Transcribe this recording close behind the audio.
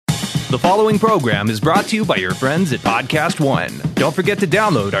The following program is brought to you by your friends at Podcast One. Don't forget to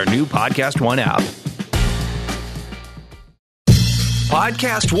download our new Podcast One app.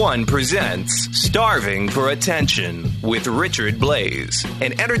 Podcast One presents Starving for Attention with Richard Blaze,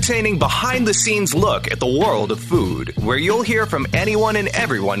 an entertaining behind-the-scenes look at the world of food, where you'll hear from anyone and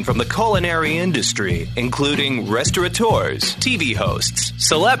everyone from the culinary industry, including restaurateurs, TV hosts,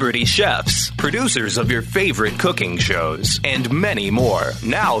 celebrity chefs, producers of your favorite cooking shows, and many more.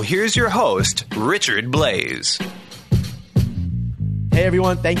 Now, here's your host, Richard Blaze. Hey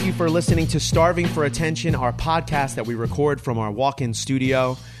everyone, thank you for listening to Starving for Attention, our podcast that we record from our walk-in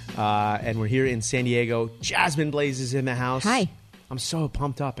studio. And we're here in San Diego. Jasmine Blaze is in the house. Hi. I'm so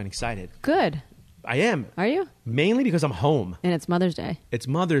pumped up and excited. Good. I am. Are you? Mainly because I'm home. And it's Mother's Day. It's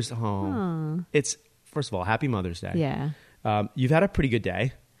Mother's home. It's, first of all, happy Mother's Day. Yeah. You've had a pretty good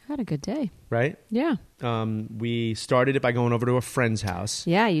day, Had a good day. right? Yeah. We started it by going over to a friend's house.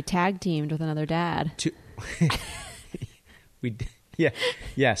 Yeah, you tag teamed with another dad.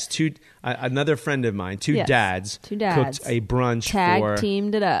 Another friend of mine, two Yes, dads, two dads. cooked a brunch Tag for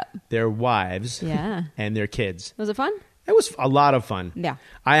teamed it up. their wives Yeah. and their kids. Was it fun? It was a lot of fun. Yeah.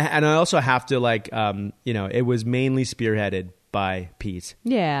 I also have to it was mainly spearheaded by Pete,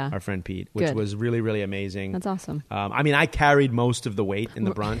 Yeah. our friend Pete, which Good. was really, really amazing. That's awesome. I carried most of the weight in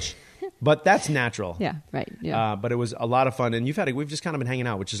the brunch, but that's natural. Yeah, right. Yeah. But it was a lot of fun, and we've just kind of been hanging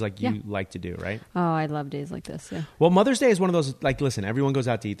out, which is like you Yeah. like to do, right? Oh, I love days like this. Yeah. Well, Mother's Day is one of those, listen, everyone goes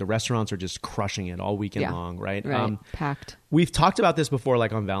out to eat. The restaurants are just crushing it all weekend Yeah. long, right? Right. Packed. We've talked about this before,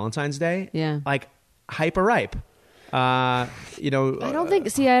 like on Valentine's Day. Yeah. Like, hype or ripe. I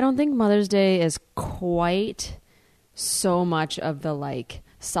don't think Mother's Day is quite so much of the like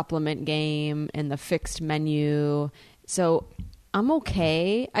supplement game and the fixed menu. So I'm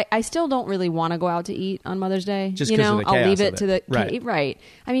okay. I still don't really want to go out to eat on Mother's Day. Just 'cause of the I'll chaos leave it of to it. the right.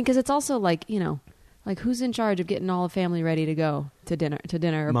 I mean, because it's also like like who's in charge of getting all the family ready to go to dinner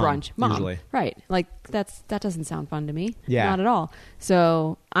or Mom, brunch? Mom, usually. right? Like that doesn't sound fun to me. Yeah. Not at all.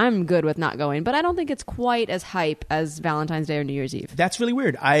 So I'm good with not going, but I don't think it's quite as hype as Valentine's Day or New Year's Eve. That's really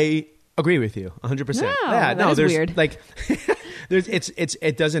weird. I agree with you 100%. No, yeah, that is there's weird. like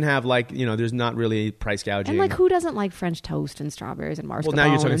it doesn't have there's not really price gouging. And like, who doesn't like French toast and strawberries and mascarpone? Well, now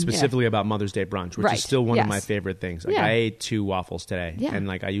you're talking and- specifically about Mother's Day brunch, which Right. is still one of Yes. my favorite things. Like Yeah. I ate 2 waffles today, Yeah. and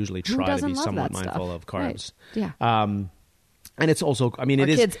like I usually Who try to doesn't be love somewhat that mindful stuff? of carbs. Right. Yeah. And it's also, I mean, Our it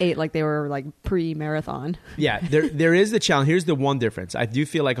is. kids ate like they were like pre-marathon. Yeah, there is the challenge. Here's the one difference. I do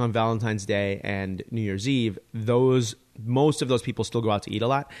feel like on Valentine's Day and New Year's Eve, most of those people still go out to eat a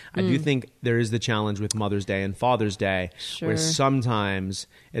lot. I do think there is the challenge with Mother's Day and Father's Day, where Sure. sometimes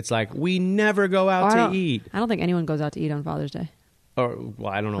it's like we never go out to eat. I don't think anyone goes out to eat on Father's Day. Or well,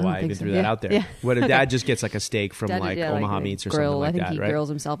 I don't know I don't why I think even so. threw that Yeah. out there. Yeah. What if Okay. Dad just gets like a steak from Dad, like yeah, Omaha like, Meats or grill. something like I think that, he right? grills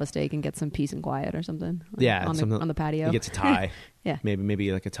himself a steak and gets some peace and quiet or something. Yeah, on the patio. He gets a tie. Yeah.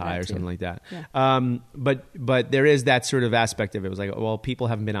 maybe like a tie That or too. something like that. Yeah. But there is that sort of aspect of it. It was like, well, people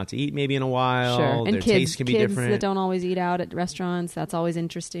haven't been out to eat maybe in a while. Sure. And Their kids, tastes can be kids different. that don't always eat out at restaurants. That's always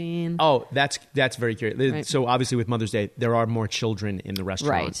interesting. Oh, that's very curious. Right. So obviously with Mother's Day, there are more children in the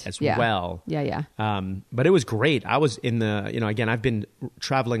restaurant Right. as Yeah. well. Yeah. But it was great. I was in the, again, I've been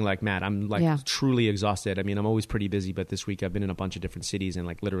traveling like mad. I'm like Yeah. truly exhausted. I mean, I'm always pretty busy, but this week I've been in a bunch of different cities and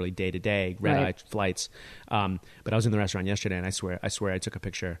like literally day to day, red-eye Right. flights. But I was in the restaurant yesterday and I swear I took a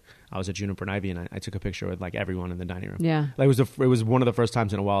picture. I was at Juniper and Ivy and I took a picture with like everyone in the dining room. Yeah. Like it was one of the first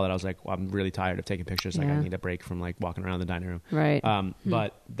times in a while that I was like, well, I'm really tired of taking pictures. Like I Yeah. need a break from like walking around the dining room. Right.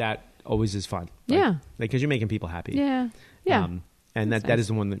 But that always is fun. Yeah. Because you're making people happy. Yeah. Yeah. And That's that nice. is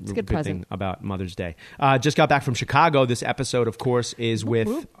the one It's a good good thing present. about Mother's Day. Just got back from Chicago. This episode, of course, is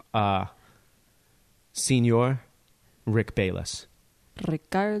with Senior Rick Bayless.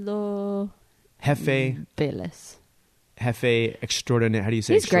 Ricardo Jefe Bayless. extraordinaire. How do you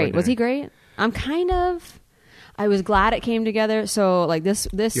say He's great. Was he extraordinary? great? I was glad it came together. So like this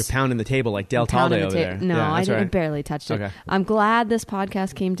You're pounding the table like Del pound Talde in the over ta- there. No, Yeah, I that's didn't all right. barely touched it. Okay. I'm glad this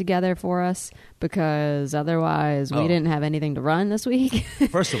podcast came together for us because otherwise we Oh. didn't have anything to run this week.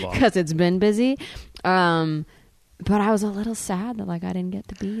 First of all. because it's been busy. But I was a little sad that like I didn't get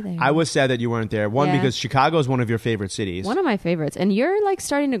to be there. I was sad that you weren't there. One, Yeah. because Chicago is one of your favorite cities. one of my favorites, and you're like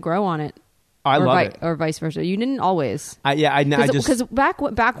starting to grow on it. I or love it. or vice versa. You didn't always. I just Because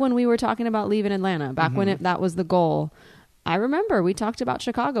back when we were talking about leaving Atlanta, back when that was the goal, I remember we talked about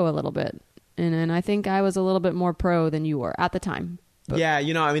Chicago a little bit, and I think I was a little bit more pro than you were at the time. But yeah,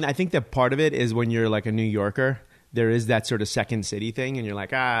 I think that part of it is when you're like a New Yorker, there is that sort of second city thing, and you're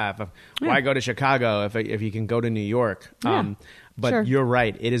like, why go to Chicago if you can go to New York? Yeah. But Sure. you're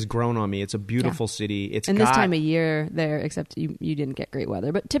right. It has grown on me. It's a beautiful city. It's and this time of year there, except you didn't get great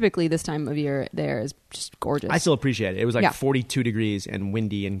weather, but typically this time of year there is just gorgeous. I still appreciate it. It was like Yeah. 42 degrees and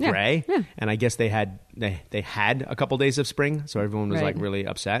windy and gray. Yeah. And I guess they had a couple days of spring, so everyone was Right. like really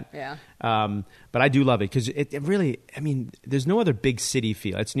upset. Yeah. But I do love it because it really, I mean, there's no other big city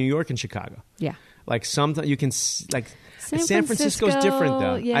feel. It's New York and Chicago. Yeah. Like sometimes you can like San Francisco's different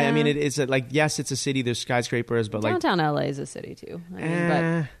though. Yeah. I mean, it's like yes, it's a city. There's skyscrapers, but like Downtown LA is a city too. I mean,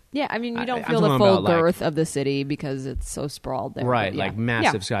 but yeah, I mean, you don't I'm feel the talking full about, like- girth of the city because it's so sprawled there. right, but yeah. like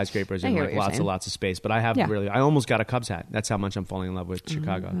massive Yeah. skyscrapers I and hear like what you're lots saying. and lots of space. But I have Yeah. I almost got a Cubs hat. That's how much I'm falling in love with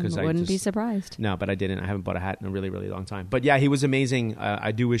Chicago because I I wouldn't just be surprised. No, but I didn't. I haven't bought a hat in a really, really long time. But yeah, he was amazing.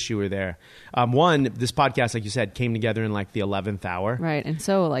 I do wish you were there. One, this podcast, like you said, came together in like the 11th hour. Right, and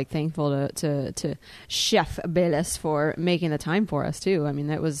so like thankful to Chef Bayless for making the time for us too. I mean,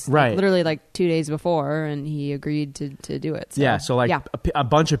 that was Right. literally like 2 days before, and he agreed to do it. So, Yeah, so like yeah. a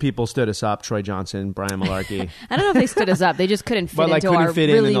bunch of people stood us up. Troy Johnson, Brian Malarkey. I don't know if they stood us up. They just couldn't fit But, like, into couldn't our fit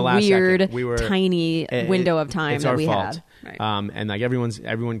in really the last weird, second. We were- tiny window of time it's that our we fault. had. Right. And like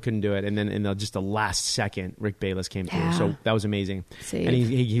everyone couldn't do it, and then in just the last second, Rick Bayless came through, Yeah. so that was amazing. Save. And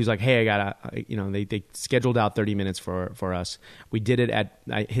he was like, "Hey, I gotta," they scheduled out 30 minutes for us. We did it at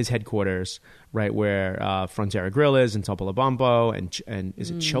his headquarters, right where Frontera Grill is, and Topolobampo, and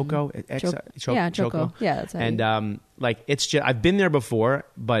is it Choco? Choco. Yeah, that's how and like it's just I've been there before,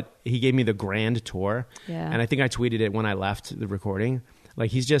 but he gave me the grand tour, Yeah. and I think I tweeted it when I left the recording.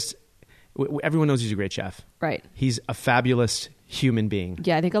 Like he's just. Everyone knows he's a great chef. Right. He's a fabulous human being.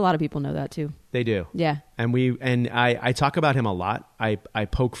 Yeah, I think a lot of people know that too. They do. Yeah. And I talk about him a lot. I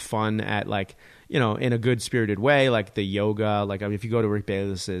poke fun at like, in a good spirited way, like the yoga. Like, I mean, if you go to Rick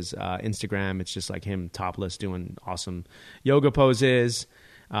Bayless's Instagram, it's just like him topless doing awesome yoga poses.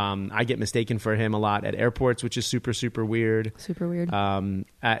 I get mistaken for him a lot at airports, which is super, super weird. Super weird.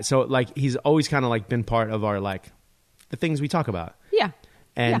 So like he's always kind of like been part of our like the things we talk about. Yeah.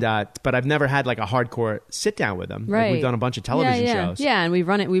 And but I've never had like a hardcore sit down with him. Right. Like, we've done a bunch of television shows. Yeah, and we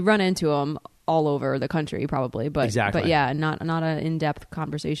run into them all over the country probably, but Exactly. But yeah, not an in-depth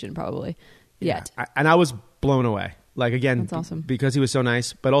conversation probably yet. And I was blown away. Like again, That's awesome. Because he was so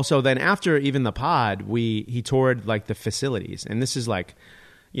nice. But also then after even the pod, he toured like the facilities, and this is like,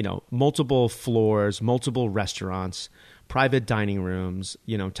 multiple floors, multiple restaurants, private dining rooms,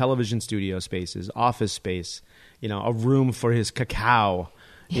 television studio spaces, office space, a room for his cacao.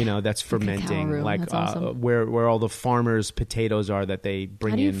 That's fermenting, room. like That's awesome. where all the farmers' potatoes are that they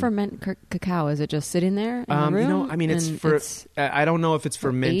bring in. How do you ferment cacao? Is it just sitting there in the room? I mean, it's And for. I don't know if it's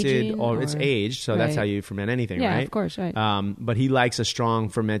fermented aging or it's or- aged, so that's Right. how you ferment anything, Yeah, right? of course, right. But he likes a strong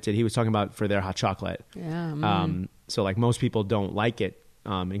fermented. He was talking about for their hot chocolate. Yeah. So like most people don't like it.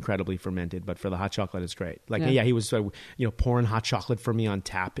 Incredibly fermented, but for the hot chocolate, it's great. Like, Yeah. he was, pouring hot chocolate for me on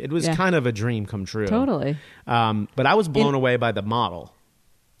tap. It was Yeah. kind of a dream come true. Totally. But I was blown away by the model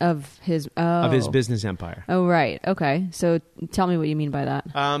Of his business empire. Oh, right. Okay. So tell me what you mean by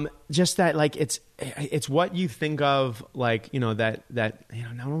that. Just that, like, it's what you think of, like, that I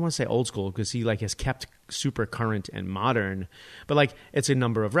don't want to say old school because he like has kept super current and modern, but like it's a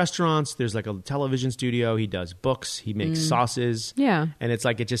number of restaurants. There's like a television studio. He does books. He makes sauces. Yeah. And it's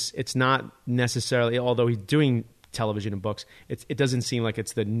like it's not necessarily, although he's doing television and books, it doesn't seem like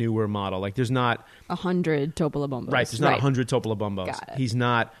it's the newer model. Like there's not 100 Topolabombos. right. There's not 100 Topolabombos. Got it. He's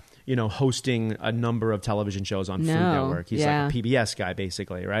not. Hosting a number of television shows on Food No, Network. He's yeah. like a PBS guy,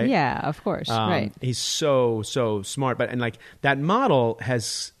 basically, right? Yeah, of course. Right. He's so smart, and like that model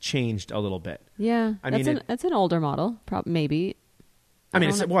has changed a little bit. Yeah. I mean, that's an older model, maybe. I mean,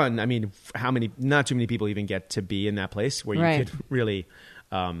 don't it's know. one. I mean, how many? Not too many people even get to be in that place where you Right. could really,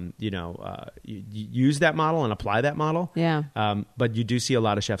 use that model and apply that model. Yeah. But you do see a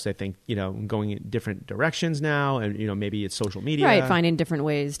lot of chefs, I think, going in different directions now, and maybe it's social media, Right, finding different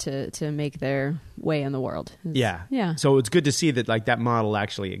ways to make their way in the world. Yeah. Yeah. So it's good to see that like that model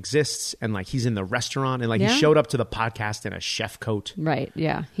actually exists, and like he's in the restaurant, and like Yeah. he showed up to the podcast in a chef coat. Right,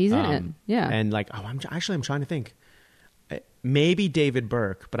 yeah. He's in it. Yeah. And like, I'm trying to think. Maybe David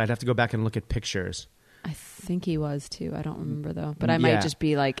Burke, but I'd have to go back and look at pictures. I think he was too. I don't remember though. But I might just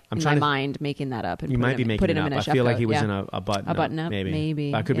be like I'm in trying my to- mind making that up. And You might be making put it him up. in a I chef feel like coat, he was yeah. in a button A button up, maybe.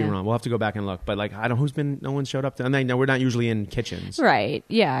 maybe, I could be yeah. wrong. We'll have to go back and look. But like, I don't. No one showed up. And no, we're not usually in kitchens. Right.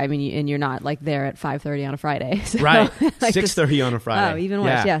 Yeah. I mean, and you're not like there at 5:30 on a Friday. So, Right. like 6:30 on a Friday. Oh, even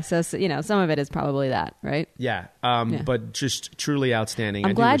worse. Yeah. So some of it is probably that, right? Yeah. Yeah. But just truly outstanding. I'm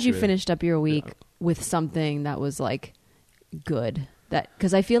I do glad wish you were- finished up your week with something that was like good. that,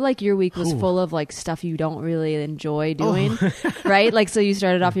 because I feel like your week was full of like stuff you don't really enjoy doing, right? Like, so you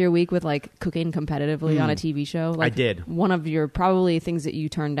started off your week with like cooking competitively on a TV show. Like, I did. One of your probably things that you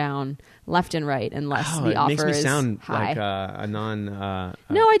turned down left and right, unless the offer makes me is sound high. like a non.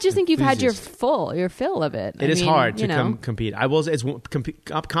 No, I just think you've had your enthusiast. fill of it. It is hard to compete. I will.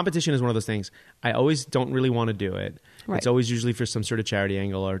 Competition is one of those things. I always don't really want to do it. Right. It's always usually for some sort of charity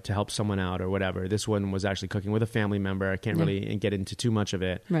angle or to help someone out or whatever. This one was actually cooking with a family member. I can't really get into too much of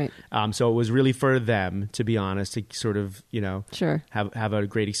it. Right. So it was really for them, to be honest, to sort of, sure, have a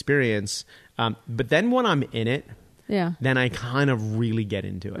great experience. But then when I'm in it, then I kind of really get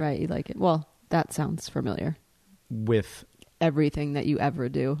into it. Right. You like it. Well, that sounds familiar. With everything that you ever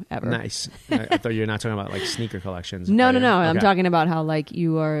do ever. Nice. I thought you were not talking about like sneaker collections. No. Okay. I'm Okay. talking about how like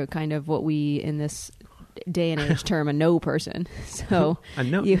you are kind of what we in this day and age term a no person. So a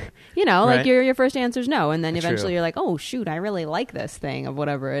no. you know, right. like your first answer is no, and then eventually True. you're like, oh shoot, I really like this thing of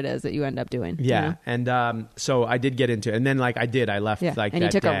whatever it is that you end up doing. Yeah, you know? and so I did get into it, and then like I left like and that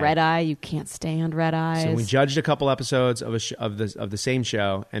you took day. a red eye. You can't stand red eyes. So we judged a couple episodes of the same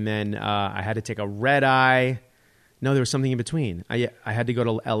show, and then I had to take a red eye. No, there was something in between. I had to go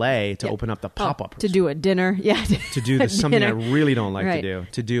to L.A. to open up the pop-up. To do a dinner. Yeah. To do something dinner. I really don't like Right. to do.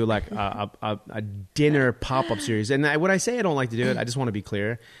 To do like a dinner pop-up series. And when I say I don't like to do it, I just want to be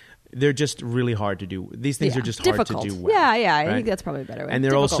clear. They're just really hard to do. These things are just difficult. hard to do well. Yeah. I right? think that's probably a better way. And they're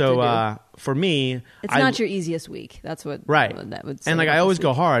Difficult to also, do. for me... It's not your easiest week. That's what Right. that would say. And like about I always this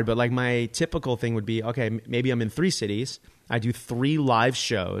go week. hard, but like my typical thing would be, okay, maybe I'm in 3 cities. I do 3 live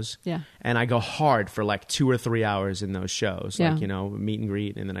shows. Yeah. And I go hard for like 2 or 3 hours in those shows. Yeah. Like, meet and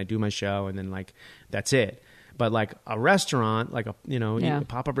greet, and then I do my show, and then like that's it. But like a restaurant, like a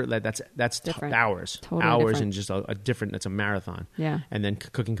pop-up, that's Different. hours. Totally hours different. and just a different, it's a marathon. Yeah. And then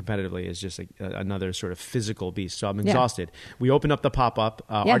cooking competitively is just another sort of physical beast. So I'm exhausted. We opened up the pop-up,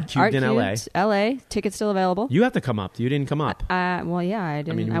 Art Cubed in LA. LA. Tickets still available. You have to come up. You didn't come up. Well, yeah, I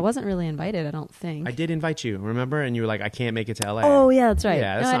didn't. I wasn't really invited, I don't think. I did invite you, remember? And you were like, I can't make it to LA. Oh, yeah, that's right.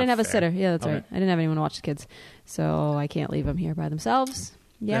 Yeah, that's no, I not didn't have a fair. sitter. Yeah, that's Okay. right. I didn't have anyone to watch the kids. So I can't leave them here by themselves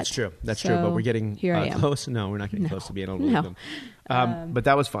yet. That's true. That's true. But we're getting here I am. close. No, we're not getting close to being able to leave No. them. But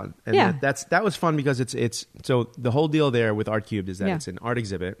that was fun. And Yeah. that was fun because it's so the whole deal there with Art Cubed is that it's an art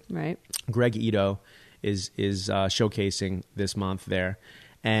exhibit. Right. Greg Ito is showcasing this month there.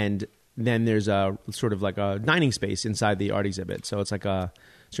 And then there's a sort of like a dining space inside the art exhibit. So it's like a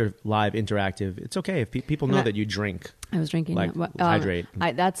sort of live interactive. It's okay if people know that you drink. I was drinking. Like, hydrate.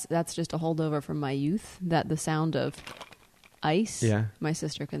 That's just a holdover from my youth. That the sound of ice. Yeah. My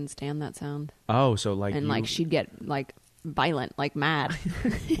sister couldn't stand that sound, Oh, so like and like she'd get like violent, like mad.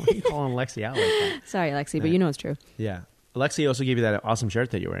 Why are you calling Lexi out like that? Sorry, Lexi, but you know it's true. Yeah. Alexi also gave you that awesome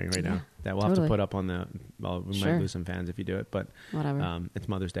shirt that you're wearing right now. That we'll have to totally. put up on the. Well, we Sure. might lose some fans if you do it, but Whatever. It's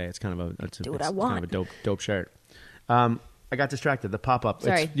Mother's Day. It's kind of Do what it's I want. kind of a dope shirt. I got distracted. The pop up.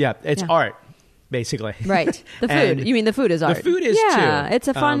 Sorry. It's art, basically. Right. The food. And You mean the food is art? The food is yeah, too. it's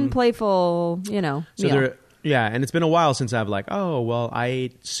a fun, playful, So meal. and it's been a while since I've like, oh well, I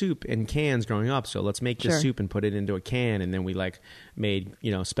ate soup in cans growing up, so let's make this Sure. soup and put it into a can, and then we like made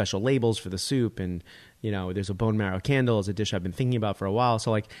special labels for the soup, and there's a bone marrow candle as a dish I've been thinking about for a while. So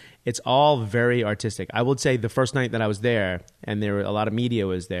like, it's all very artistic. I would say the first night that I was there, and there were a lot of media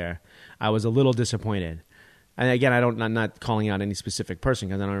was there, I was a little disappointed. And again, I'm not calling out any specific person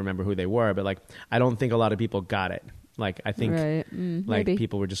because I don't remember who they were, but like, I don't think a lot of people got it. Like, I think Right. like Maybe.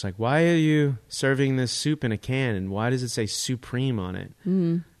 people were just like, why are you serving this soup in a can? And why does it say Supreme on it?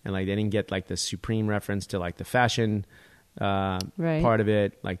 And like, they didn't get like the Supreme reference to like the fashion Right. part of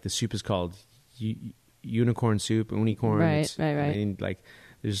it. Like the soup is called unicorn soup, unicorn. Right. I mean, like,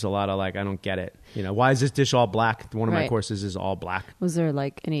 there's just a lot of like, I don't get it. Why is this dish all black? One of my Right. courses is all black. Was there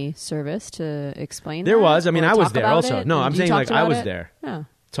like any service to explain? There that? was. I mean, Or I was talk there about also. it? No, And I'm you saying talked like I about was it? there. Oh.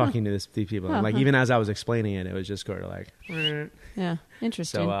 Talking to these people. Like, even as I was explaining it, it was just sort of like, Yeah,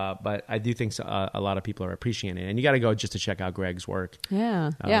 interesting. so, but I do think a lot of people are appreciating it. And you got to go just to check out Greg's work.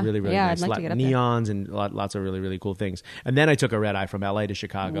 yeah. Really, really yeah, nice. I'd like to get up there. Neons and lots of really, really cool things. And then I took a red eye from LA to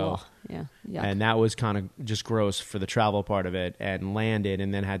Chicago. Whoa. Yeah. Yuck. And that was kind of just gross for the travel part of it, and landed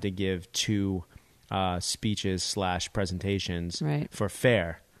and then had to give 2 speeches / presentations Right. for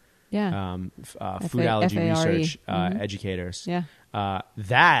FARE. Yeah. Food allergy FARE. research educators. Yeah.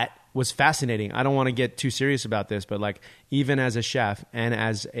 That was fascinating. I don't want to get too serious about this, but like even as a chef and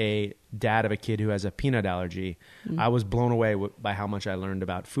as a dad of a kid who has a peanut allergy, I was blown away by how much I learned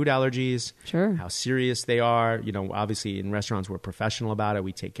about food allergies, how serious they are. You know, obviously in restaurants we're professional about it.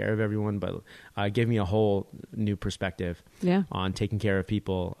 We take care of everyone, but it gave me a whole new perspective on taking care of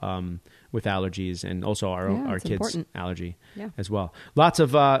people with allergies and also our kids' important allergy as well. Lots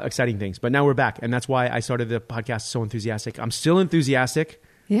of exciting things. But now we're back, and that's why I started the podcast so enthusiastic. I'm still enthusiastic.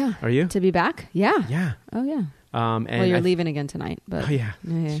 Yeah. Are you? To be back? Yeah. Yeah. Oh, yeah. And well, you're leaving again tonight. But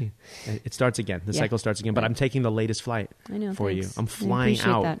it starts again. The cycle starts again. But I'm taking the latest flight for you. I'm flying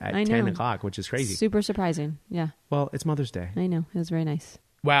out at 10 o'clock, which is crazy. Super surprising. Yeah. Well, it's Mother's Day. I know. It was very nice.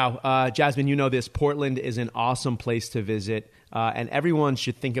 Wow. Jasmine, you know this. Portland is an awesome place to visit. And everyone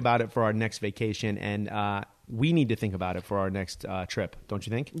should think about it for our next vacation. And we need to think about it for our next trip, don't you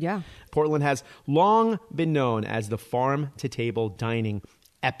think? Yeah. Portland has long been known as the farm-to-table dining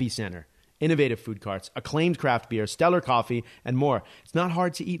epicenter. Innovative food carts, acclaimed craft beer, stellar coffee, and more. It's not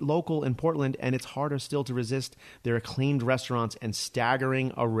hard to eat local in Portland, and it's harder still to resist their acclaimed restaurants and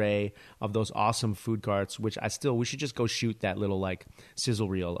staggering array of those awesome food carts, which we should just go shoot that little like sizzle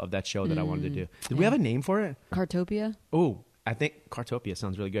reel of that show that I wanted to do. Did we have a name for it? Cartopia? Oh, I think Cartopia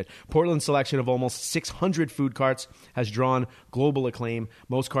sounds really good. Portland's selection of almost 600 food carts has drawn global acclaim.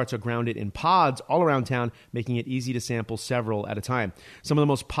 Most carts are grounded in pods all around town, making it easy to sample several at a time. Some of the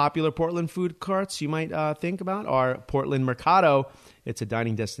most popular Portland food carts you might think about are Portland Mercado. It's a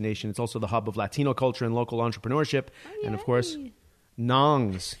dining destination. It's also the hub of Latino culture and local entrepreneurship. And, of course,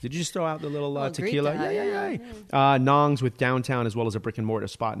 Nong's. Did you just throw out the little tequila? Yeah. Nong's with downtown as well as a brick and mortar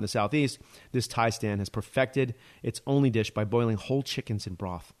spot in the southeast. This Thai stand has perfected its only dish by boiling whole chickens in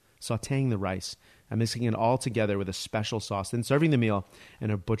broth, sautéing the rice, and mixing it all together with a special sauce, then serving the meal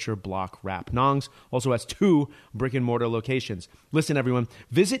in a butcher block wrap. Nong's also has 2 brick and mortar locations. Listen, everyone,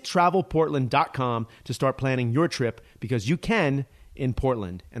 visit travelportland.com to start planning your trip because you can in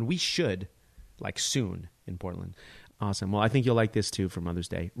Portland, and we should, like soon in Portland. Awesome. Well, I think you'll like this, too, for Mother's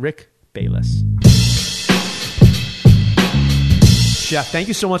Day. Rick Bayless. Chef, thank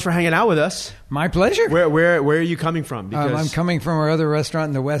you so much for hanging out with us. My pleasure. Where are you coming from? Because I'm coming from our other restaurant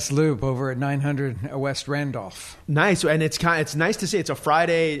in the West Loop over at 900 West Randolph. Nice. And it's nice to see. It's a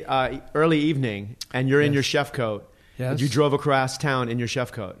Friday early evening, and you're in your chef coat. Yes. You drove across town in your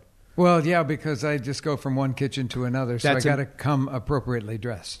chef coat. Well, yeah, because I just go from one kitchen to another, so I got to come appropriately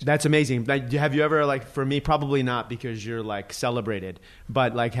dressed. That's amazing. Like, have you ever, like, for me, probably not because you're, like, celebrated,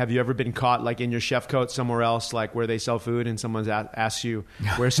 but, like, have you ever been caught, like, in your chef coat somewhere else, like, where they sell food and someone asks you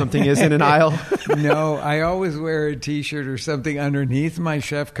where something is in an aisle? No, I always wear a T-shirt or something underneath my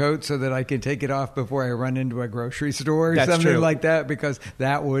chef coat so that I can take it off before I run into a grocery store or something like that, because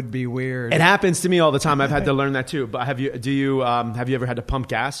that would be weird. It happens to me all the time. I've had to learn that, too. But have you ever had to pump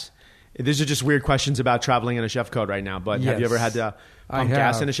gas? These are just weird questions about traveling in a chef coat right now, but have you ever had to pump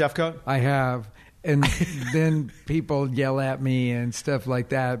gas in a chef coat? I have. And then people yell at me and stuff like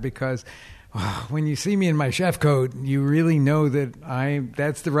that because when you see me in my chef coat, you really know that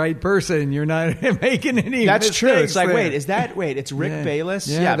that's the right person. You're not making any That's mistakes true. It's like, there. it's Rick Bayless?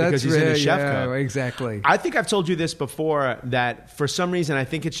 Yeah, because he's in a chef coat. Exactly. I think I've told you this before, that for some reason, I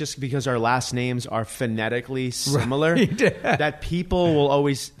think it's just because our last names are phonetically similar, that people will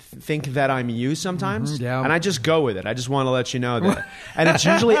always think that I'm you sometimes. Mm-hmm, yeah. And I just go with it. I just want to let you know that. And it's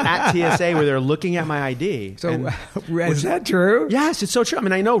usually at TSA where they're looking at my ID. So is that true? Yes, it's so true. I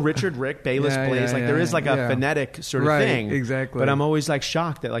mean, I know Rick Bayless plays. There is like a phonetic sort of thing. Exactly. But I'm always like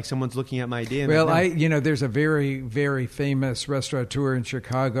shocked that like someone's looking at my ID. Well, there's a very, very famous restaurateur in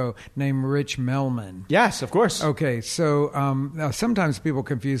Chicago named Rich Melman. Yes, of course. Okay, so now sometimes people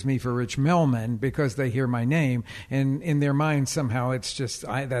confuse me for Rich Melman because they hear my name, and in their mind somehow it's just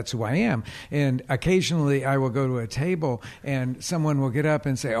that's who I am. And occasionally I will go to a table and someone will get up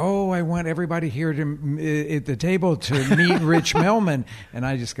and say, "Oh, I want everybody here at the table to meet Rich Melman," and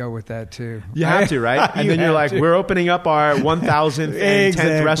I just go with that too. You have to, right? And then you're like, we're opening up our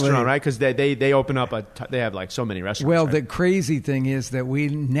 1,010th restaurant, right? Because they open up they have like so many restaurants. Well, right? the crazy thing is that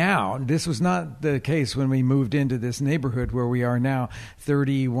this was not the case when we moved into this neighborhood where we are now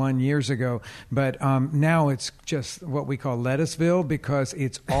 31 years ago, but now it's just what we call Lettuceville because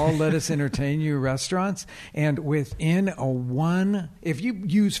it's all Lettuce Entertain You restaurants, and within if you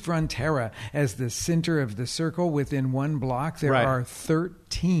use Frontera as the center of the circle, within one block there are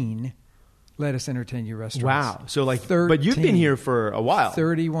 13 Lettuce Entertain You restaurants. Wow. So like, 13. But you've been here for a while.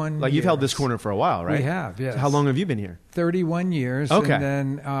 31 Like years. You've held this corner for a while, right? We have, yes. So how long have you been here? 31 years. Okay. And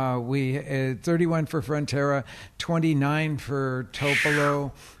then we 31 for Frontera, 29 for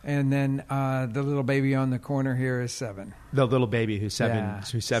Tupelo, and then the little baby on the corner here is 7. The little baby who's 7. Yeah,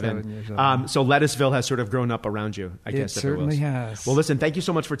 who's 7. 7 years old. So Lettuceville has sort of grown up around you, I guess. It certainly has. Well, listen, thank you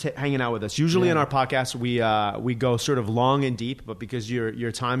so much for hanging out with us. Usually in our podcast, we go sort of long and deep, but because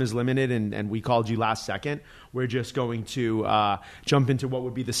your time is limited and we called you last second, we're just going to jump into what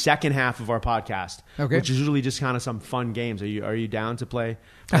would be the second half of our podcast, which is usually just kind of some fun games. Are you down to play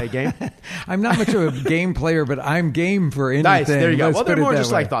a game? I'm not much of a game player, but I'm game for anything. Nice. There you go. Well, they're more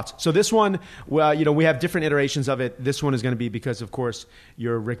just way. like thoughts. So this one, well, we have different iterations of it. This one is going to be because, of course,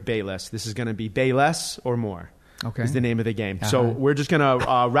 you're Rick Bayless. This is going to be Bayless or more. Okay. Is the name of the game. So we're just going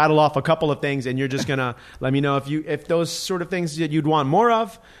to rattle off a couple of things, and you're just going to let me know if those sort of things that you'd want more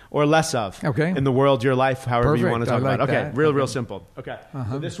of or less of in the world, your life, however you want to talk about it. Okay, real simple. Okay.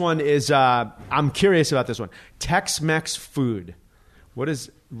 So this one is, I'm curious about this one. Tex-Mex food. What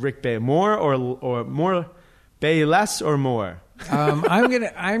is Rick Bay? More or more? Bay less or more?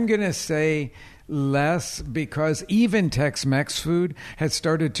 I'm gonna say less, because even Tex-Mex food has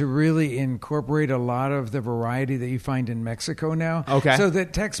started to really incorporate a lot of the variety that you find in Mexico now. Okay. So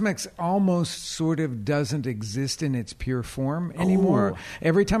that Tex-Mex almost sort of doesn't exist in its pure form anymore. Oh.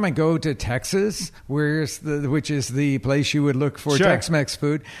 Every time I go to Texas, which is the place you would look for Tex-Mex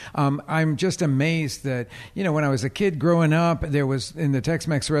food, I'm just amazed that, when I was a kid growing up, there was in the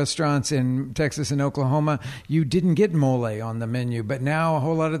Tex-Mex restaurants in Texas and Oklahoma, you didn't get mole on the menu. But now a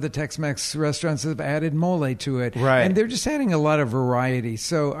whole lot of the Tex-Mex restaurants have added mole to it. Right. And they're just adding a lot of variety.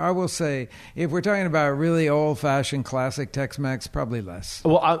 So I will say, if we're talking about really old-fashioned classic Tex-Mex, probably less.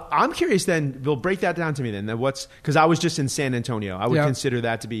 Well, I'm curious then. We'll break that down to me then. Because I was just in San Antonio. I would consider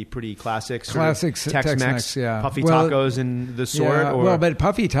that to be pretty classic. Classic Tex-Mex, yeah. Puffy tacos and the sort. Yeah, well, but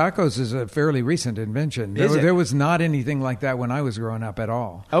Puffy tacos is a fairly recent invention. There was not anything like that when I was growing up at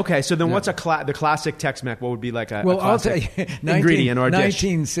all. Okay, so then what's the classic Tex-Mex? What would be like a I'll tell you, ingredient or dish?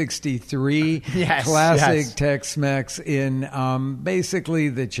 1963 classic Tex-Mex in basically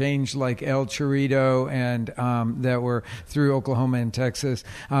the change like El Chorrito and that were through Oklahoma and Texas.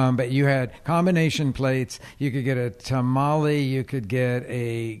 But you had combination plates. You could get a tamale. You could get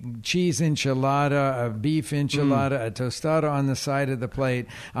a cheese enchilada, a beef enchilada, a tostada on the side of the plate.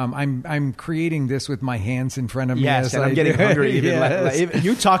 I'm creating this with my hands in front of me. Yes, and I'm getting hungry. Even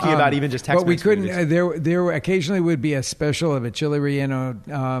you talking about even just Tex-Mex. But we couldn't. There occasionally would be a special of a chili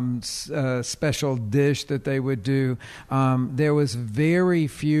relleno special dish that they would do. There was very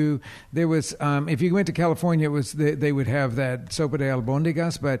few. There was if you went to California, it was they would have that sopa de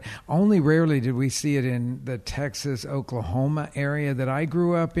albondigas, but only rarely did we see it in the Texas, Oklahoma area that I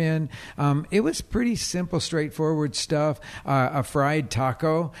grew up in. It was pretty simple, straightforward stuff. A fried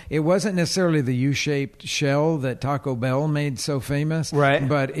taco. It wasn't necessarily the U-shaped shell that Taco Bell made so famous, right?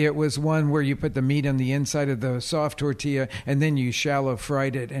 But it was one where you put the meat on the inside of the soft tortilla, and then you shallow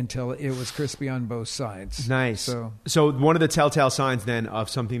fried it until it was crispy on both sides. Nice. So one of the telltale signs then of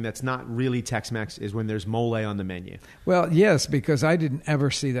something that's not really Tex-Mex is when there's mole on the menu. Well, yes, because I didn't ever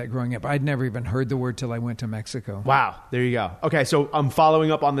see that growing up. I'd never even heard the word till I went to Mexico. Wow. There you go. Okay, so I'm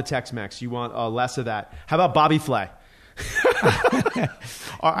following up on the Tex-Mex. You want less of that. How about Bobby Flay?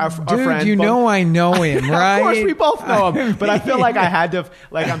 our Dude, friend, you know I know him, right? Of course, we both know him. But I feel like I had to,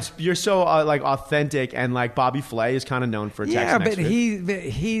 you're so authentic, and Bobby Flay is kind of known for Tex-Mex. Yeah, but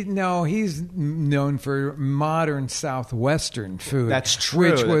food. he's known for modern Southwestern food. That's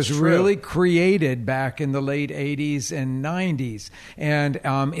true. Which was really created back in the late 80s and 90s. And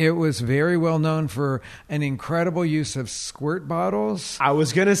it was very well known for an incredible use of squirt bottles. I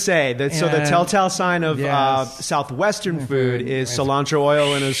was going to say that. So the telltale sign of Southwestern food is cilantro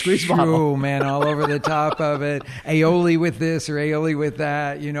oil in a squeeze bottle. Oh, man, all over the top of it. Aioli with this or aioli with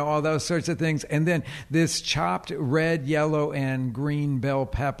that, all those sorts of things. And then this chopped red, yellow, and green bell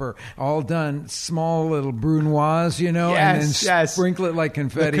pepper, all done small little brunoise, and then sprinkle it like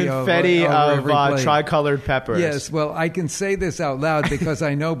confetti. The confetti over of tricolored peppers. Yes, well, I can say this out loud because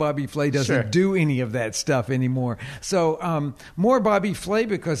I know Bobby Flay doesn't do any of that stuff anymore. So more Bobby Flay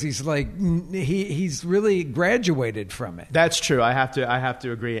because he's he's really graduated from it. That's true. I have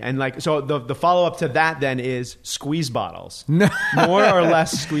to agree. And so the follow up to that then is squeeze bottles. No. More or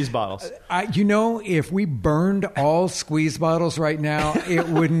less squeeze bottles. If we burned all squeeze bottles right now, it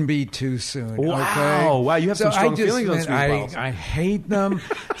wouldn't be too soon. Wow. Okay? Wow. You have some strong feelings on squeeze bottles. I hate them.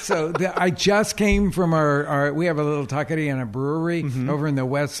 So I just came from we have a little taqueria and a brewery over in the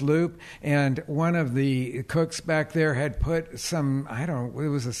West Loop, and one of the cooks back there had put some, it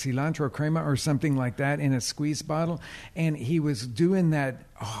was a cilantro crema or something like that in a squeeze bottle, and he was doing that.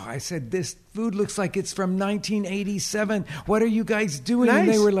 Oh, I said, this food looks like it's from 1987. What are you guys doing? Nice. And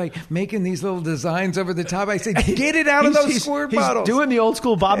they were like making these little designs over the top. I said, get it out of those squirt bottles. He's doing the old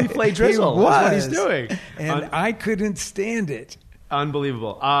school Bobby Flay drizzle. That's what he's doing. And I couldn't stand it.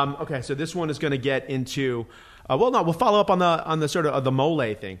 Unbelievable. Okay, so this one is going to get into. We'll follow up on the sort of the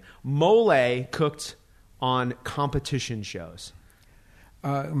mole thing. Mole cooked on competition shows.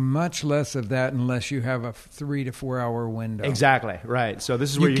 Much less of that unless you have a 3 to 4 hour window. Exactly, right. So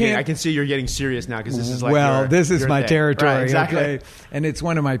this is where I can see you're getting serious now because this is like this is my territory. Right, exactly. Okay? And it's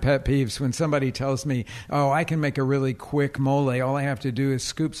one of my pet peeves when somebody tells me, oh, I can make a really quick mole. All I have to do is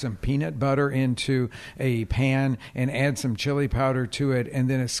scoop some peanut butter into a pan and add some chili powder to it and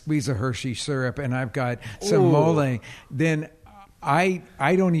then a squeeze of Hershey syrup and I've got some mole. Then I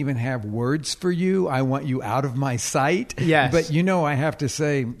don't even have words for you. I want you out of my sight. Yes. But I have to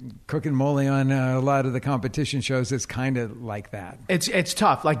say, cooking mole on a lot of the competition shows is kind of like that. It's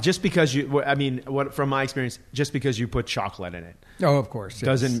tough. Like just because from my experience, just because you put chocolate in it. Oh, of course.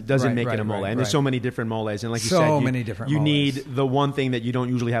 Yes. Doesn't make it a mole. And there's so many different moles. And like you said, you need the one thing that you don't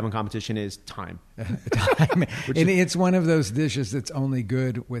usually have in competition is time. Time. It's one of those dishes that's only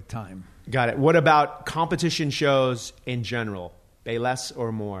good with time. Got it. What about competition shows in general? Pay less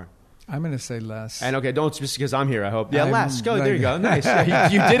or more? I'm going to say less. And okay, don't just because I'm here, I hope. Yeah, less. Go. There you go. Nice.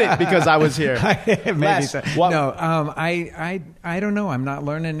 You did it because I was here. Less. So. No, I don't know. I'm not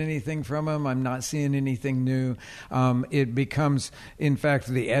learning anything from them. I'm not seeing anything new. It becomes, in fact,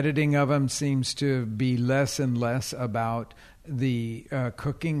 the editing of them seems to be less and less about the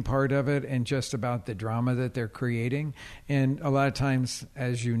cooking part of it and just about the drama that they're creating. And a lot of times,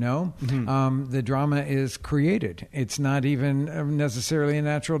 as you know, the drama is created. It's not even necessarily a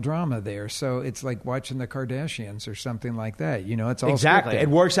natural drama there. So it's like watching the Kardashians or something like that. It's all exactly. scripted. It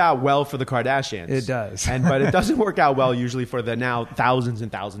works out well for the Kardashians. It does. But it doesn't work out well usually for the now thousands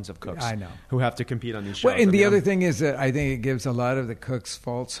and thousands of cooks I know. who have to compete on these shows. Well, and the other thing is that I think it gives a lot of the cooks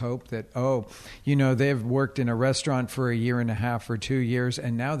false hope that, they've worked in a restaurant for a year and a half or 2 years,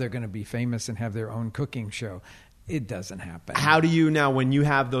 and now they're going to be famous and have their own cooking show. It doesn't happen. How do you now, when you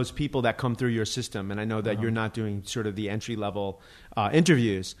have those people that come through your system, and I know that you're not doing sort of the entry-level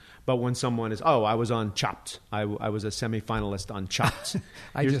interviews, but when someone is, I was on Chopped. I was a semifinalist on Chopped.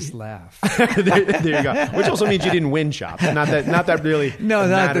 I just laugh. there you go. Which also means you didn't win Chopped. Not that really no,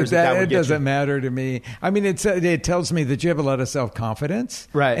 matters. It doesn't matter to me. I mean, it tells me that you have a lot of self-confidence.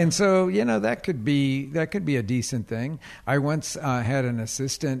 Right. And so, that could be a decent thing. I once had an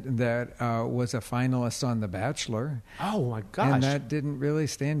assistant that was a finalist on The Bachelor. Oh, my gosh. And that didn't really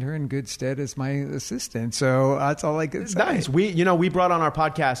stand her in good stead as my assistant. So that's all I could say. Nice. We brought on our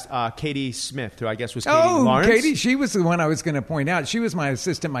podcast Katie Smith, who I guess was Katie Lawrence. Katie, she was the one I was going to point out. She was my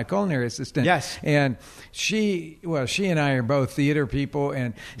assistant, my culinary assistant. Yes. And she and I are both theater people.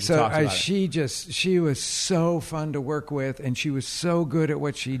 And so she was so fun to work with, and she was so good at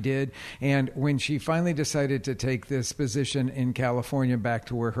what she did. And when she finally decided to take this position in California back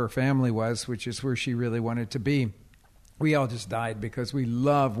to where her family was, which is where she really wanted to be, we all just died because we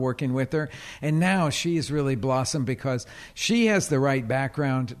love working with her. And now she's really blossomed because she has the right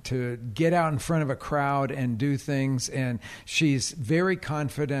background to get out in front of a crowd and do things. And she's very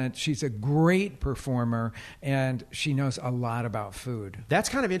confident. She's a great performer, and she knows a lot about food. That's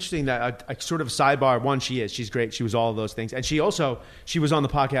kind of interesting that a sort of sidebar. One, she's great. She was all of those things. And she was on the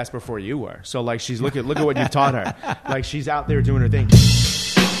podcast before you were. So like look at what you've taught her. Like she's out there doing her thing.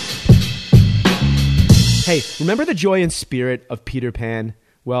 Hey, remember the joy and spirit of Peter Pan?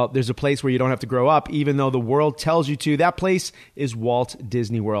 Well, there's a place where you don't have to grow up, even though the world tells you to. That place is Walt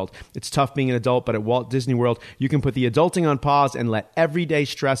Disney World. It's tough being an adult, but at Walt Disney World, you can put the adulting on pause and let everyday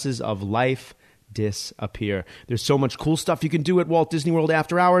stresses of life disappear. There's so much cool stuff you can do at Walt Disney World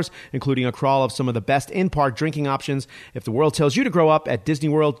after hours, including a crawl of some of the best in-park drinking options. If the world tells you to grow up at Disney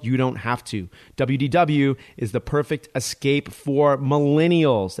World, you don't have to. WDW is the perfect escape for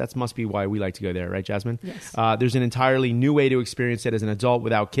millennials. That must be why we like to go there, right, Jasmine? Yes. There's an entirely new way to experience it as an adult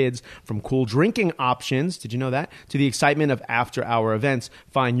without kids. From cool drinking options, did you know that? To the excitement of after-hour events.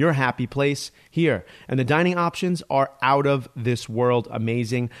 Find your happy place here. And the dining options are out of this world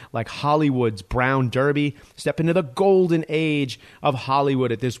amazing, like Hollywood's Brown Derby. Step into the golden age of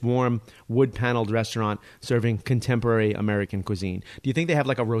Hollywood at this warm, wood-paneled restaurant serving contemporary American cuisine. Do you think they have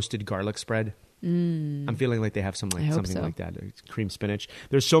like a roasted garlic spread? I'm feeling like they have something like that. Cream spinach.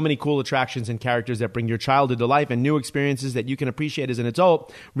 There's so many cool attractions and characters that bring your childhood to life and new experiences that you can appreciate as an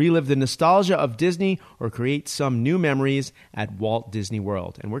adult. Relive the nostalgia of Disney or create some new memories at Walt Disney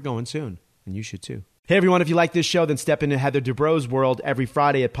World. And we're going soon. And you should too. Hey everyone, if you like this show, then step into Heather Dubrow's world every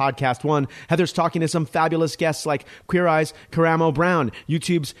Friday at Podcast One. Heather's talking to some fabulous guests like Queer Eye's Karamo Brown,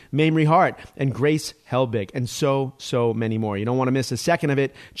 YouTube's Mamrie Hart, and Grace Helbig, and so many more. You don't want to miss a second of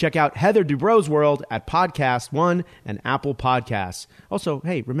it. Check out Heather Dubrow's world at Podcast One and Apple Podcasts. Also,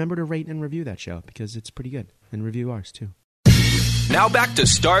 hey, remember to rate and review that show because it's pretty good. And review ours too. Now back to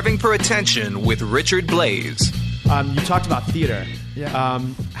Starving for Attention with Richard Blais. You talked about theater. Yeah.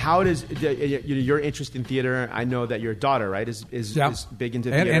 How does your interest in theater? I know that your daughter, right, is big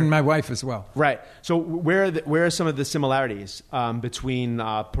into theater, and my wife as well. Right. So where are some of the similarities between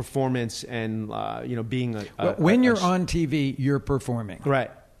performance and being when you're on TV, you're performing.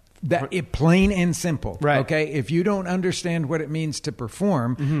 Right. Plain and simple. Right. Okay. If you don't understand what it means to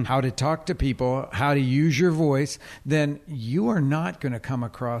perform, how to talk to people, how to use your voice, then you are not going to come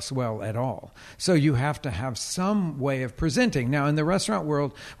across well at all. So you have to have some way of presenting. Now, in the restaurant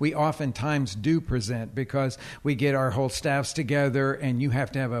world, we oftentimes do present because we get our whole staffs together and you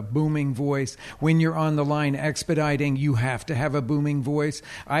have to have a booming voice. When you're on the line expediting, you have to have a booming voice.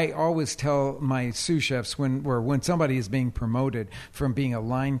 I always tell my sous chefs when somebody is being promoted from being a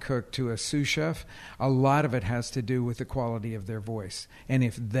line cook to a sous chef, a lot of it has to do with the quality of their voice. And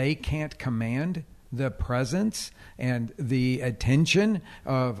if they can't command the presence and the attention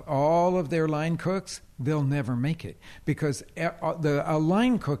of all of their line cooks, they'll never make it. Because a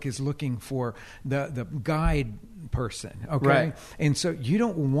line cook is looking for the guide person, okay? Right. And so you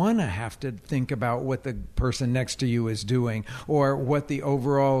don't want to have to think about what the person next to you is doing or what the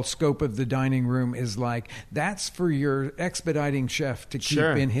overall scope of the dining room is like. That's for your expediting chef to keep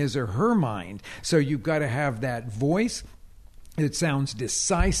in his or her mind. So you've got to have that voice. It sounds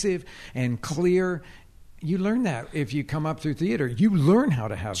decisive and clear. You learn that if you come up through theater. You learn how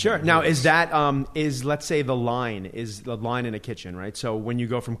to have that Now, voice. is that let's say the line in a kitchen, right? So when you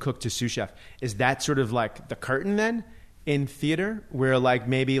go from cook to sous chef, is that sort of like the curtain then in theater, where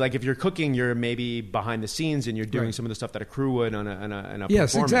maybe if you're cooking, you're maybe behind the scenes and you're doing some of the stuff that a crew would on a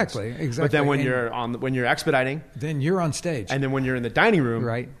yes, performance. exactly. But then when you're expediting, then you're on stage, and then when you're in the dining room,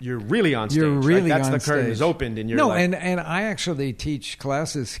 right, you're really on stage. You're really That's on the curtain stage. is opened, and you're and I actually teach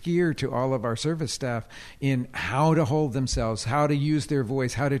classes here to all of our service staff in how to hold themselves, how to use their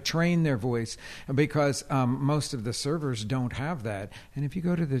voice, how to train their voice, because most of the servers don't have that. And if you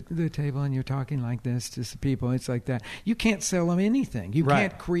go to the table and you're talking like this to some people, it's like that. You can't sell them anything. You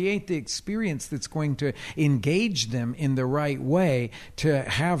can't create the experience that's going to engage them in the right way to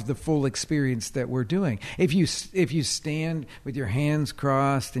have the full experience that we're doing. If you stand with your hands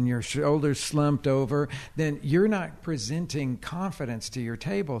crossed and your shoulders slumped over, then you're not presenting confidence to your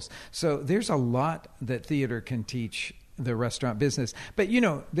tables. So there's a lot that theater can teach the restaurant business. But,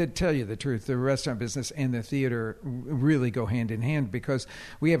 to tell you the truth, the restaurant business and the theater really go hand in hand because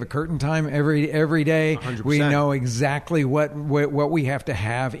we have a curtain time every day. 100%. We know exactly what we have to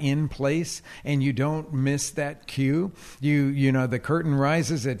have in place, and you don't miss that cue. The curtain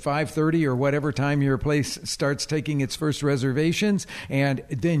rises at 5:30 or whatever time your place starts taking its first reservations, and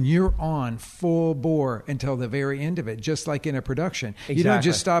then you're on full bore until the very end of it, just like in a production. Exactly. You don't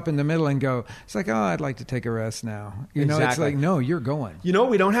just stop in the middle and go, it's like, oh, I'd like to take a rest now. It's like, no, you're going. You know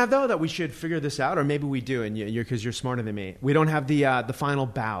what we don't have, though, that we should figure this out, or maybe we do, and because you're smarter than me. We don't have the final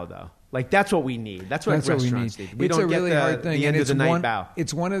bow, though. That's what we need. That's what restaurants need. We it's don't a really get hard thing. the end of the night bow.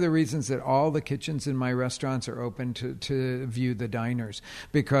 It's one of the reasons that all the kitchens in my restaurants are open to view the diners,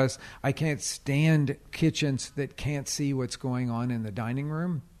 because I can't stand kitchens that can't see what's going on in the dining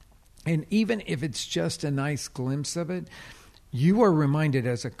room. And even if it's just a nice glimpse of it, you are reminded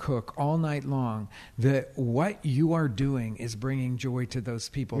as a cook all night long that what you are doing is bringing joy to those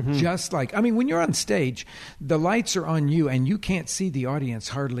people. Mm-hmm. Just like, when you're on stage, the lights are on you and you can't see the audience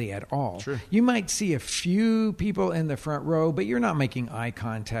hardly at all. Sure. You might see a few people in the front row, but you're not making eye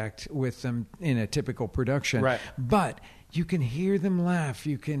contact with them in a typical production. Right. But you can hear them laugh.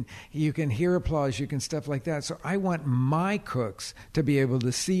 You can hear applause. You can stuff like that. So I want my cooks to be able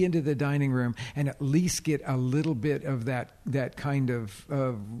to see into the dining room and at least get a little bit of that kind of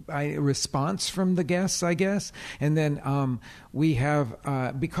response from the guests, I guess. And then we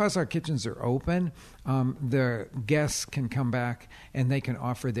have, because our kitchens are open, the guests can come back and they can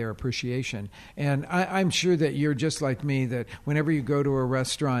offer their appreciation. And I'm sure that you're just like me, that whenever you go to a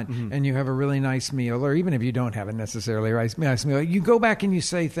restaurant and you have a really nice meal, or even if you don't have a necessarily nice meal, you go back and you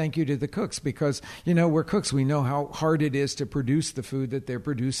say thank you to the cooks, because, we're cooks. We know how hard it is to produce the food that they're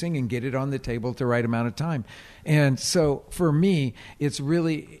producing and get it on the table at the right amount of time. And so for me, it's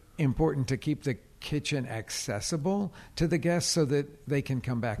really important to keep the kitchen accessible to the guests so that they can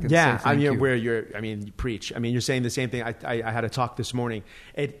come back and say yeah, thank you. You preach. I mean, you're saying the same thing. I had a talk this morning.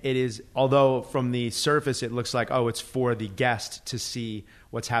 It is, although from the surface it looks like, oh, it's for the guest to see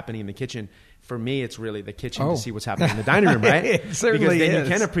what's happening in the kitchen. For me, it's really the kitchen to see what's happening in the dining room, right? It certainly because then is.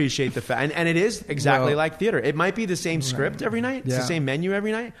 you can appreciate the fact. And it is exactly like theater. It might be the same script every night. It's the same menu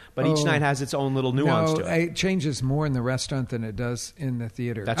every night. But each night has its own little nuance to it. It changes more in the restaurant than it does in the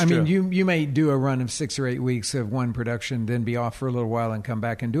theater. That's true. I mean, you may do a run of 6 or 8 weeks of one production, then be off for a little while and come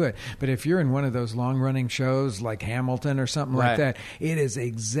back and do it. But if you're in one of those long-running shows like Hamilton or something like that, it is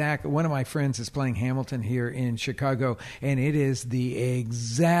one of my friends is playing Hamilton here in Chicago, and it is the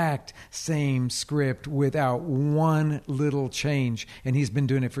exact same script without one little change, and he's been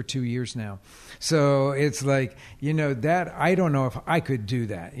doing it for 2 years now. So it's like, that I don't know if I could do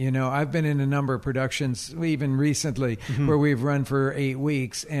that. I've been in a number of productions, even recently, where we've run for 8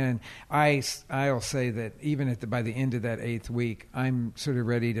 weeks, and I'll say that even by the end of that 8th week, I'm sort of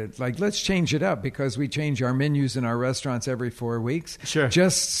ready to let's change it up, because we change our menus in our restaurants every 4 weeks,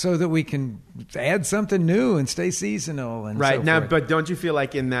 just so that we can add something new and stay seasonal and right so now. forth. But don't you feel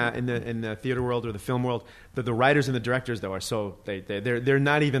like in the theater world or the film world, that the writers and the directors though are so they're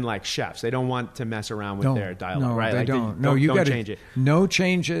not even like chefs. They don't want to mess around with their dialogue, right? They don't. You got to change it. No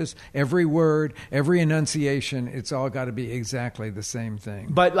changes. Every word, every enunciation, it's all got to be exactly the same thing.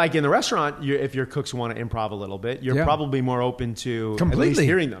 But like in the restaurant, if your cooks want to improv a little bit, you're probably more open to at least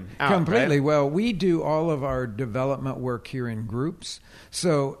hearing them out, completely. Right? Well, we do all of our development work here in groups,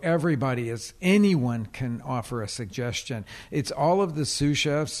 so anyone can offer a suggestion. It's all of the sous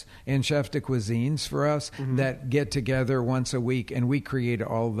chefs and chef de cuisines for us that get together once a week, and we create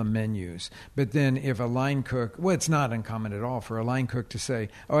all the menus. But then if a line cook, it's not uncommon at all for a line cook to say,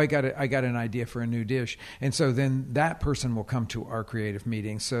 oh, I got an idea for a new dish. And so then that person will come to our creative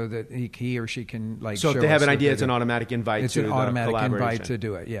meeting so that he or she can So if they have an idea, it's an automatic invite it's to an automatic the invite to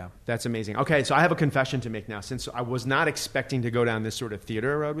do it, yeah. That's amazing. Okay, so I have a confession to make now. Since I was not expecting to go down this sort of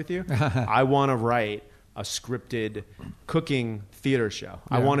theater road with you, I want to write a scripted cooking theater show.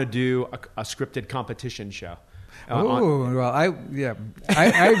 I want to do a scripted competition show. I've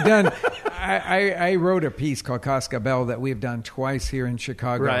done. I wrote a piece called Cascabel that we've done twice here in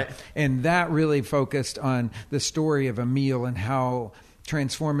Chicago, and that really focused on the story of a meal and how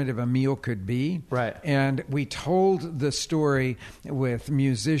transformative a meal could be. Right. And we told the story with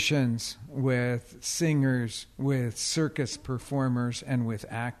musicians, with singers, with circus performers, and with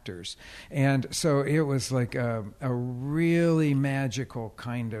actors. And so it was like a really magical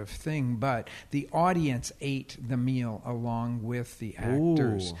kind of thing. But the audience ate the meal along with the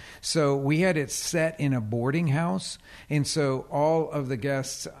actors. Ooh. So we had it set in a boarding house. And so all of the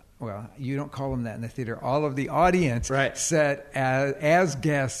guests... Well, you don't call them that in the theater. All of the audience sat as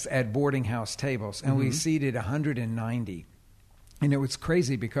guests at boarding house tables, and we seated 190. And it was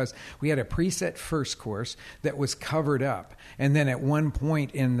crazy because we had a preset first course that was covered up. And then at one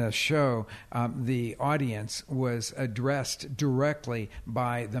point in the show, the audience was addressed directly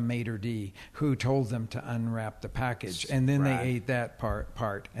by the maitre d', who told them to unwrap the package. And then they ate that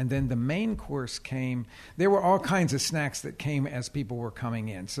part. And then the main course came. There were all kinds of snacks that came as people were coming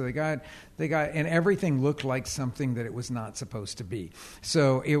in. So they got, and everything looked like something that it was not supposed to be.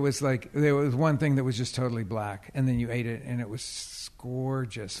 So it was like, there was one thing that was just totally black. And then you ate it, and it was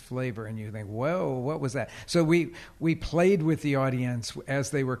gorgeous flavor, and you think, whoa, what was that? So we played with the audience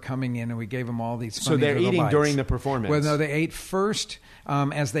as they were coming in, and we gave them all these funny So they're little eating bites. during the performance? Well, no, they ate first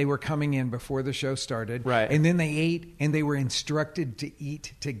as they were coming in before the show started. Right. And then they ate, and they were instructed to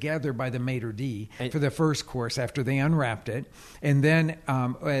eat together by the maitre d' for the first course after they unwrapped it. And then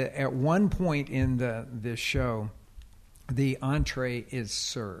at one point in this show, the entree is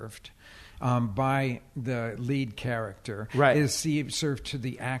served by the lead character, is served to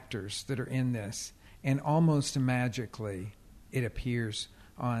the actors that are in this. And almost magically, it appears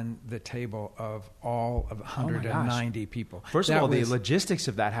on the table of all of 190 people. First of all, the logistics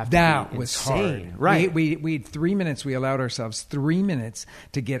of that have to be that was insane. hard. Right. We had 3 minutes. We allowed ourselves 3 minutes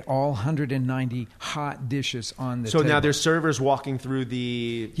to get all 190 hot dishes on the table. So now there's servers walking through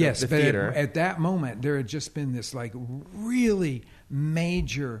the theater. At that moment, there had just been this like really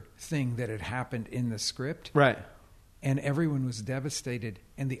major thing that had happened in the script. Right. And everyone was devastated,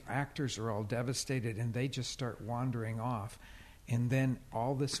 and the actors are all devastated, and they just start wandering off. And then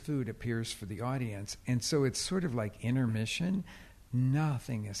all this food appears for the audience. And so it's sort of like intermission.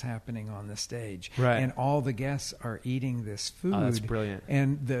 Nothing is happening on the stage. Right. And all the guests are eating this food. Oh, that's brilliant.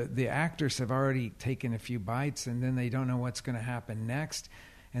 And the actors have already taken a few bites, and then they don't know what's going to happen next.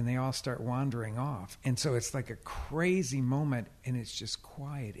 and they all start wandering off. And so it's like a crazy moment, and it's just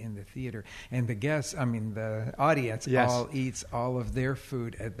quiet in the theater. And the audience all eats all of their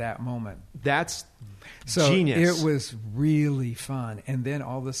food at that moment. That's so genius. It was really fun. And then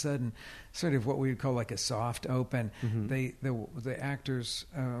all of a sudden, sort of what we would call like a soft open, the actors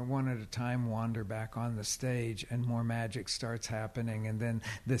one at a time wander back on the stage, and more magic starts happening, and then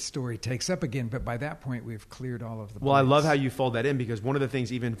the story takes up again. But by that point, we've cleared all of the Well, I plates. love how you fold that in, because one of the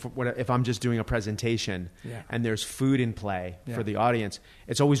things, even if I'm just doing a presentation and there's food in play for the audience,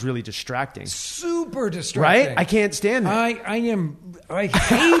 it's always really distracting. Super distracting. Right? I can't stand that. I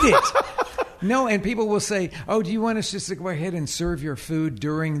hate it. No, and people will say, "Oh, do you want us just to go ahead and serve your food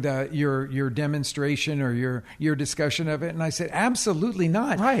during your demonstration or your discussion of it?" And I said, "Absolutely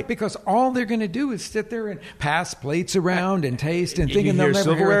not." Right. Because all they're going to do is sit there and pass plates around and taste and think, you and they'll hear never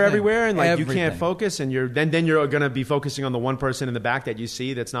silverware hear a thing. everywhere, and like you Everything. can't focus, and then you're going to be focusing on the one person in the back that you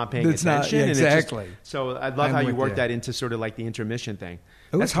see that's not paying That's not- attention. exactly. And it just, so I love I'm how you with work you. that into sort of like the intermission thing.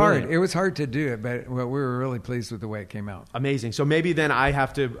 It was That's hard. brilliant. It was hard to do it, but we were really pleased with the way it came out. Amazing. So maybe then I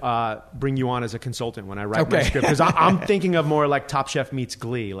have to bring you on as a consultant when I write my Okay. script, because I'm thinking of more like Top Chef meets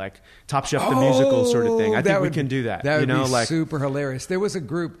Glee, like Top Chef the musical sort of thing. I think we can do that. That would be be super hilarious. There was a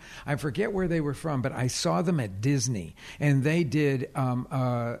group, I forget where they were from, but I saw them at Disney, and they did.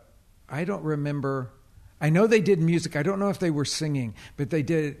 I don't remember. I know they did music. I don't know if they were singing, but they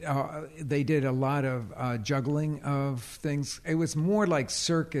did. They did a lot of juggling of things. It was more like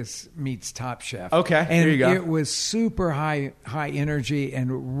circus meets Top Chef. Okay, and there you go. it was super high energy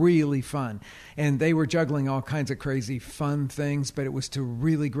and really fun. And they were juggling all kinds of crazy fun things, but it was to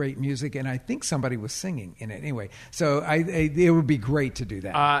really great music. And I think somebody was singing in it anyway. So it would be great to do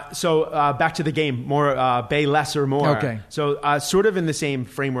that. So back to the game, more Bay less or more. Okay. So sort of in the same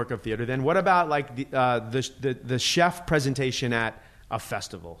framework of theater. Then what about like the chef presentation at a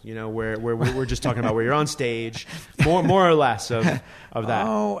festival? You know, where we're just talking about where you're on stage, more or less of that.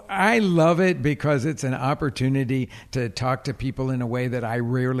 Oh, I love it because it's an opportunity to talk to people in a way that I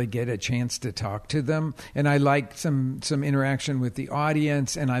rarely get a chance to talk to them. And I like some interaction with the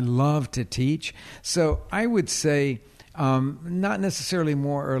audience, and I love to teach. So I would say not necessarily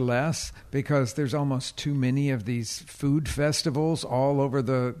more or less, because there's almost too many of these food festivals all over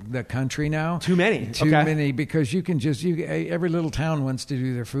the country now. Too many. Too many, because you can every little town wants to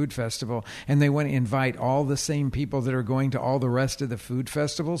do their food festival, and they want to invite all the same people that are going to all the rest of the food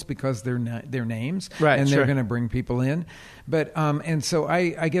festivals because they're their names, right? And sure. they're going to bring people in. But and so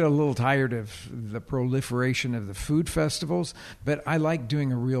I get a little tired of the proliferation of the food festivals, but I like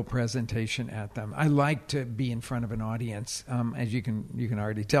doing a real presentation at them. I like to be in front of an audience, as you can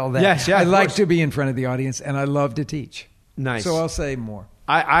already tell that. Yes, yeah, I like course. to be in front of the audience, and I love to teach. Nice. So I'll say more.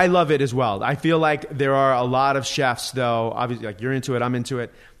 I love it as well. I feel like there are a lot of chefs, though, obviously, like you're into it, I'm into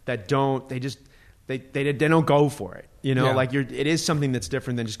it, that don't go for it. You know, like it is something that's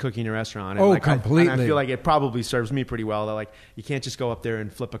different than just cooking in a restaurant. And completely. I feel like it probably serves me pretty well. That like you can't just go up there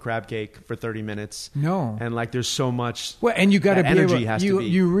and flip a crab cake for 30 minutes. No. And like there's so much. Well, and you got to be energy able, has to be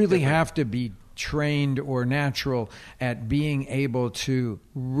you really different. have to be trained or natural at being able to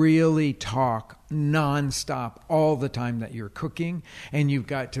really talk nonstop all the time that you're cooking. And you've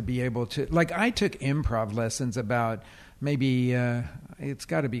got to be able to, like, I took improv lessons about maybe it's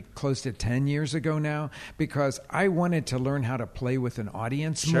got to be close to 10 years ago now, because I wanted to learn how to play with an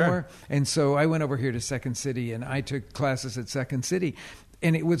audience more. And so I went over here to Second City, and I took classes at Second City.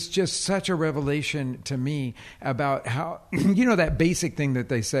 And it was just such a revelation to me about how, you know, that basic thing that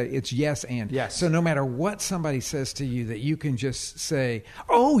they say, it's yes and. Yes. So no matter what somebody says to you, that you can just say,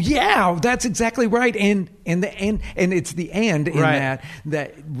 oh, yeah, that's exactly right. And it's the and in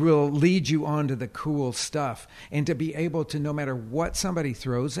that will lead you on to the cool stuff. And to be able to, no matter what somebody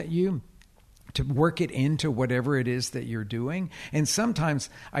throws at you, to work it into whatever it is that you're doing. And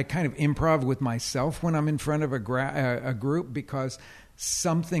sometimes I kind of improv with myself when I'm in front of a group, because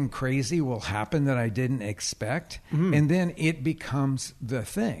something crazy will happen that I didn't expect, and then it becomes the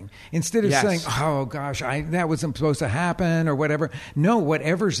thing. Instead of saying, oh gosh, that wasn't supposed to happen or whatever. No,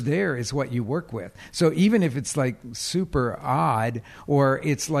 whatever's there is what you work with. So even if it's like super odd or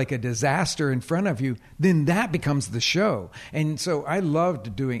it's like a disaster in front of you, then that becomes the show. And so I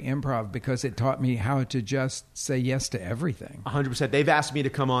loved doing improv because it taught me how to just say yes to everything. 100%. They've asked me to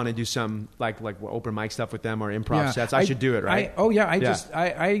come on and do some like open mic stuff with them or improv sets. I should do it, right?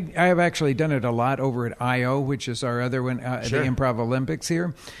 I have actually done it a lot over at I.O., which is our other one, the Improv Olympics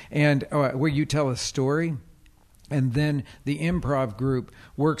here, and where you tell a story. And then the improv group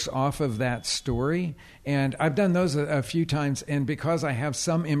works off of that story. And I've done those a few times. And because I have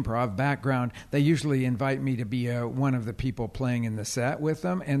some improv background, they usually invite me to be one of the people playing in the set with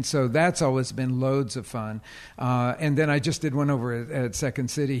them. And so that's always been loads of fun. And then I just did one over at Second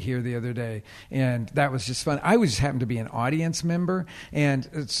City here the other day. And that was just fun. I just happened to be an audience member.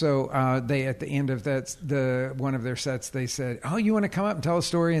 And so they, at the end of one of their sets, they said, "Oh, you want to come up and tell a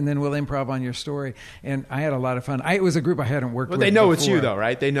story? And then we'll improv on your story." And I had a lot of fun. It was a group I hadn't worked with. They know before. It's you, though,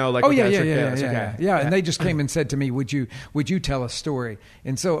 right? They know, like, oh, okay, yeah. And they just came and said to me, would you tell a story?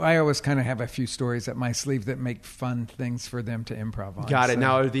 And so I always kind of have a few stories up my sleeve that make fun things for them to improv on. Got it.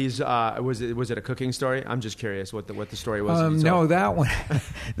 Now, are these, was it a cooking story? I'm just curious what the story was. No, that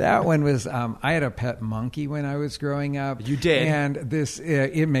one was, I had a pet monkey when I was growing up. You did? And this,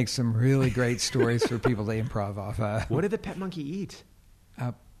 it makes some really great stories for people to improv off of. What did the pet monkey eat?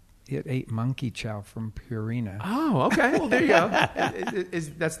 It ate monkey chow from Purina. Oh, okay. Well, there you go.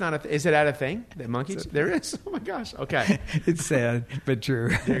 Is it at a thing? That monkeys? There is. Oh my gosh. Okay. It's sad, but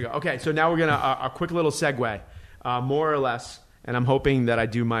true. There you go. Okay. So now we're gonna a quick little segue, more or less, and I'm hoping that I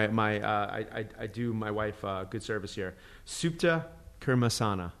do my wife good service here. Supta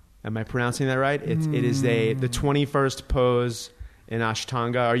Kurmasana. Am I pronouncing that right? It is the 21st pose in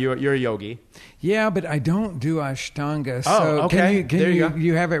Ashtanga. You're a yogi? Yeah, but I don't do Ashtanga. Oh, so okay. Can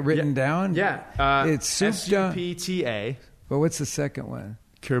you have it written down? Yeah. It's Supta. Supta. Well, what's the second one?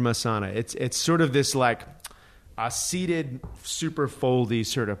 Kurmasana. It's sort of this like a seated, super foldy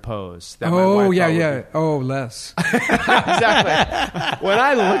sort of pose. That less. Exactly. When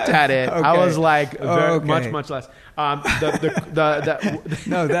I looked at it, I was like, much less. No,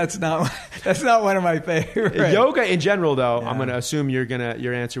 that's not one of my favorites. Yoga in general, though, yeah. I'm going to assume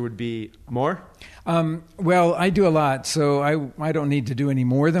your answer would be more. Well, I do a lot, so I don't need to do any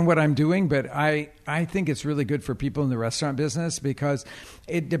more than what I'm doing, but I think it's really good for people in the restaurant business because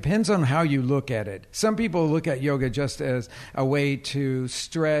it depends on how you look at it. Some people look at yoga just as a way to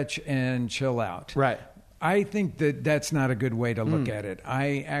stretch and chill out. Right. I think that that's not a good way to look at it.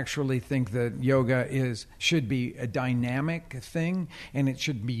 I actually think that yoga should be a dynamic thing, and it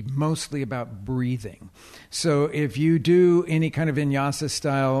should be mostly about breathing. So if you do any kind of vinyasa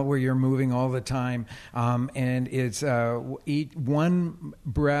style where you're moving all the time, and it's eat one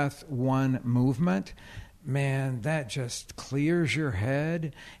breath, one movement, man, that just clears your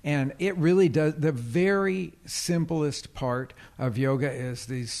head. And it really does. The very simplest part of yoga is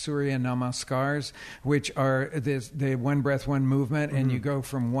these Surya Namaskars, which are the one breath, one movement, and you go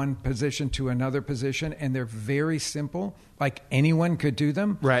from one position to another position, and they're very simple. Like anyone could do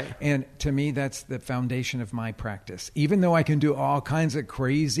them. Right. And to me, that's the foundation of my practice. Even though I can do all kinds of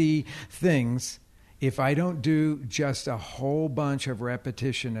crazy things, if I don't do just a whole bunch of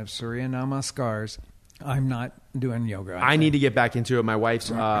repetition of Surya Namaskars, I'm not doing yoga. I need to get back into it. My wife's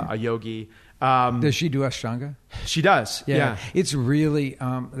a yogi. Does she do Ashtanga? She does. Yeah. It's really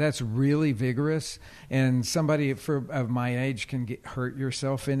that's really vigorous, and somebody of my age can hurt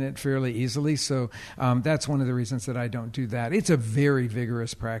yourself in it fairly easily. So that's one of the reasons that I don't do that. It's a very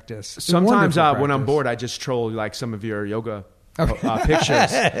vigorous practice. Sometimes when I'm bored, I just troll like some of your yoga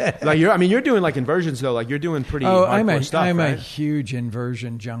pictures. Like you're doing like inversions though. Like you're doing pretty hardcore stuff. I'm right? a huge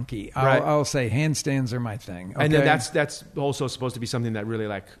inversion junkie. Right. I'll say handstands are my thing. Okay? And then that's also supposed to be something that really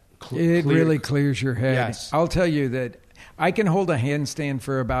like really clears your head. Yes. I'll tell you that I can hold a handstand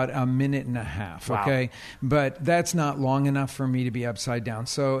for about a minute and a half, okay? Wow. But that's not long enough for me to be upside down.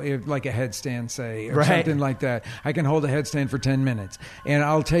 So if, like a headstand, say, or something like that, I can hold a headstand for 10 minutes. And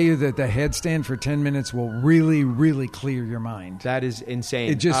I'll tell you that the headstand for 10 minutes will really, really clear your mind. That is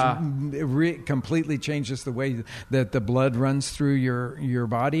insane. It just completely changes the way that the blood runs through your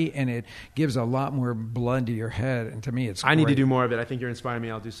body, and it gives a lot more blood to your head. And to me, it's I need to do more of it. I think you're inspiring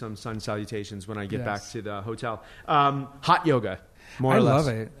me. I'll do some sun salutations when I get back to the hotel. Hot yoga, more or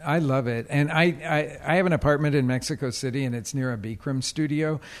less. I love it. And I have an apartment in Mexico City, and it's near a Bikram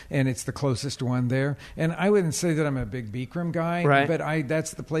studio, and it's the closest one there. And I wouldn't say that I'm a big Bikram guy, right. But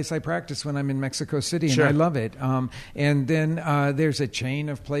that's the place I practice when I'm in Mexico City, and sure. I love it. And then there's a chain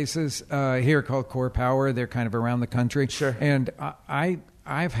of places here called Core Power. They're kind of around the country. Sure. And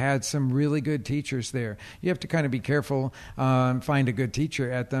I've had some really good teachers there. You have to kind of be careful, find a good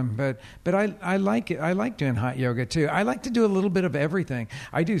teacher at them. But I like it. I like doing hot yoga too. I like to do a little bit of everything.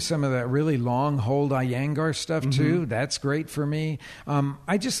 I do some of that really long hold Iyengar stuff too. That's great for me.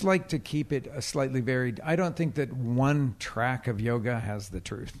 I just like to keep it slightly varied. I don't think that one track of yoga has the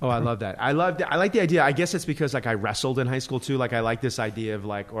truth. Oh, I love that. I like the idea. I guess it's because like I wrestled in high school too. Like I like this idea of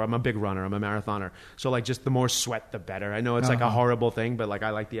like, or I'm a big runner. I'm a marathoner. So like just the more sweat, the better. I know it's like a horrible thing, but like I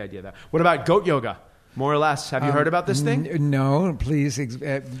like the idea of that. What about goat yoga? more or less. Have you heard about this thing? No, please.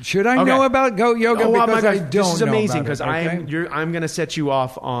 Should I know about goat yoga? Oh, because my I gosh, don't this is know amazing about it. because I'm going to set you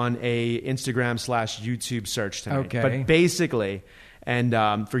off on a Instagram/YouTube search tonight. Okay. But basically,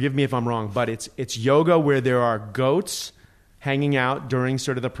 and forgive me if I'm wrong, but it's yoga where there are goats hanging out during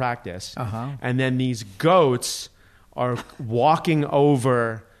sort of the practice, and then these goats are walking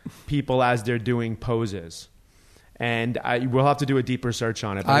over people as they're doing poses. And we'll have to do a deeper search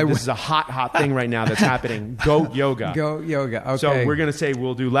on it. This is a hot thing right now that's happening. Goat yoga. Goat yoga. Okay. So we're going to say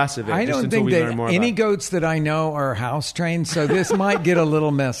we'll do less of it. I just don't until think we that learn more any about it. goats that I know are house trained, so this might get a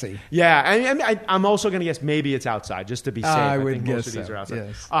little messy. Yeah, I'm also going to guess maybe it's outside, just to be safe. I think would most guess of these so, are outside.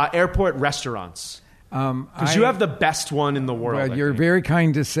 yes. Airport restaurants. Because you have the best one in the world. Well, you're very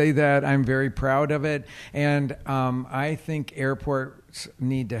kind to say that. I'm very proud of it. And I think airports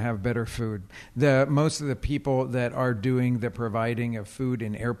need to have better food. Most of the people that are doing the providing of food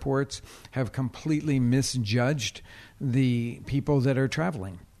in airports have completely misjudged the people that are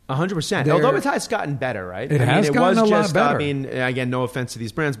traveling. 100%. Although it has gotten better, right? It has gotten a lot better. I mean, again, no offense to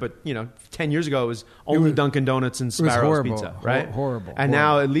these brands, but 10 years ago it was only Dunkin' Donuts and Sparrow's Pizza, right? Horrible. And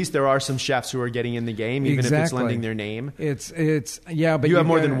now at least there are some chefs who are getting in the game, even if it's lending their name. But you have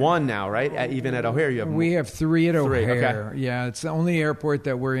more than one now, right? Even at O'Hare, we have 3 at O'Hare. Okay. Yeah, it's the only airport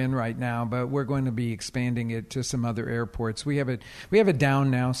that we're in right now, but we're going to be expanding it to some other airports. We have it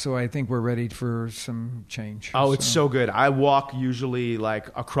down now, so I think we're ready for some change. Oh, it's so good. I walk usually like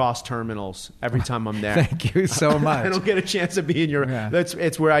across terminals every time I'm there. Thank you so much. I don't get a chance to be in your. Yeah.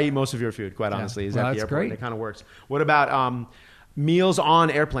 It's where I eat most of your food. Quite honestly, is at the that's airport. great. It kind of works. What about meals on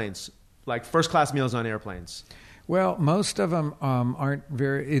airplanes? Like first class meals on airplanes? Well, most of them aren't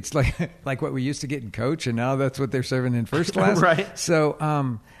very. It's like what we used to get in coach, and now that's what they're serving in first class. Right. So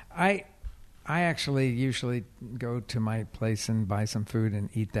I actually usually go to my place and buy some food and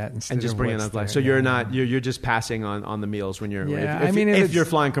eat that instead and just of bring it what's on flight. there. So you're just passing on the meals when you're if you're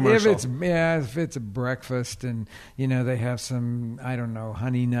flying commercial. If it's a breakfast and they have some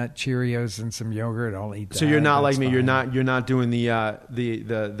honey nut Cheerios and some yogurt, I'll eat that. So you're not like me. Fine. You're not doing the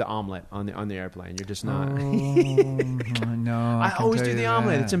omelet on the airplane. You're just not. No, I always do the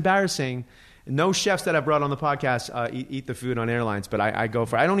omelet. That. It's embarrassing. No chefs that I've brought on the podcast eat the food on airlines, but I go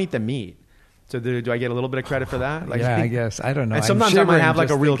for. I don't eat the meat. So do I get a little bit of credit for that? I guess. I don't know. And sometimes I might have like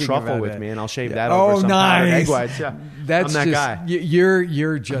a real truffle with me, and I'll shave that over some powdered egg whites. Yeah, that's I'm that guy.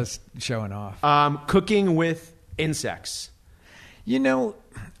 You're just showing off. Cooking with insects.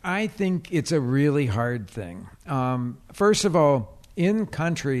 I think it's a really hard thing. First of all, in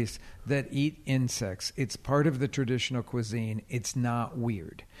countries that eat insects, it's part of the traditional cuisine. It's not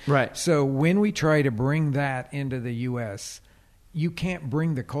weird. Right. So when we try to bring that into the U.S., you can't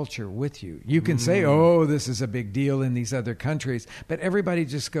bring the culture with you. You can say, oh, this is a big deal in these other countries, but everybody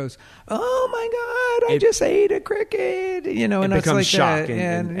just goes, oh my God, I just ate a cricket, and it it's becomes like shock that.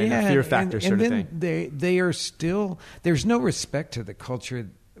 and a fear factor sort of thing. They are still, there's no respect to the culture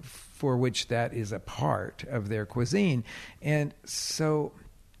for which that is a part of their cuisine. And so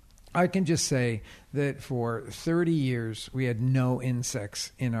I can just say that for 30 years, we had no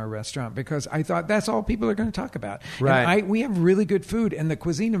insects in our restaurant because I thought that's all people are going to talk about. Right. And we have really good food, and the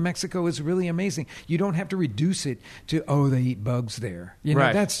cuisine of Mexico is really amazing. You don't have to reduce it to, they eat bugs there.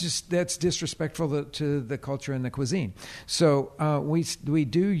 Right. That's disrespectful to the culture and the cuisine. So we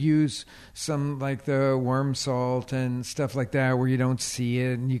do use some like the worm salt and stuff like that where you don't see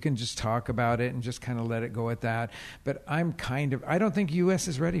it, and you can just talk about it and just kind of let it go at that. But I don't think U.S.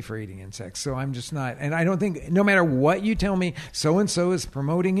 is ready for eating insects, so I'm just not. And I don't think, no matter what you tell me, so-and-so is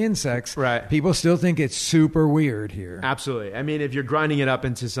promoting insects, right. People still think it's super weird here. Absolutely. I mean, if you're grinding it up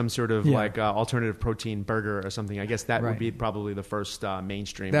into some sort of alternative protein burger or something, I guess that would be probably the first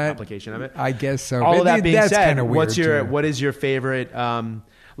mainstream application of it. I guess so. All of that being said, what is your favorite...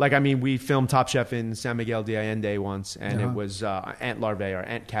 we filmed Top Chef in San Miguel de Allende once, and it was ant larvae or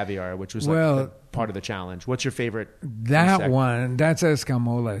ant caviar, which was part of the challenge. What's your favorite? That one, that's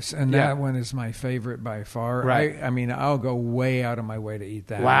escamoles, and that one is my favorite by far. Right. I mean, I'll go way out of my way to eat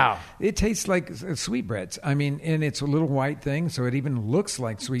that. Wow. It tastes like sweetbreads. I mean, and it's a little white thing, so it even looks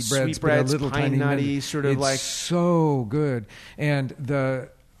like sweetbreads, but a little pine tiny nutty, sort of it's so good. And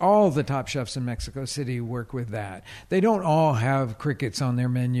all the top chefs in Mexico City work with that. They don't all have crickets on their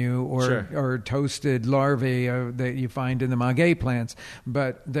menu or toasted larvae that you find in the maguey plants,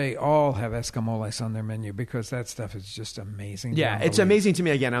 but they all have escamoles on their menu because that stuff is just amazing. Yeah, it's amazing to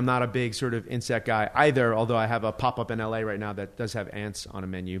me. Again, I'm not a big sort of insect guy either, although I have a pop-up in LA right now that does have ants on a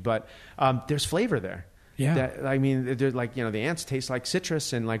menu, but there's flavor there. Yeah. That, I mean, they're like, the ants taste like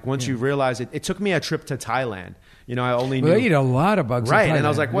citrus. And like, once you realize it took me a trip to Thailand. I only knew. They eat a lot of bugs. Right. And I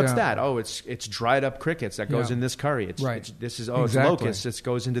was like, what's that? Oh, it's dried up crickets that goes in this curry. It's locusts. This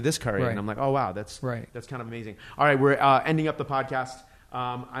goes into this curry. And I'm like, oh, wow, that's kind of amazing. All right. We're ending up the podcast.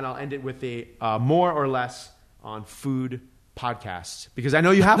 And I'll end it with a more or less on food podcasts, because I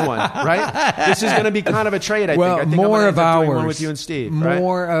know you have one, right? This is going to be kind of a trade, I think. I think more I'm of ours. Doing one with you and Steve, right?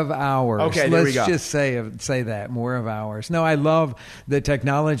 More of ours. Okay, there we go. Let's just say that, more of ours. No, I love the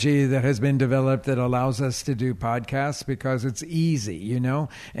technology that has been developed that allows us to do podcasts because it's easy,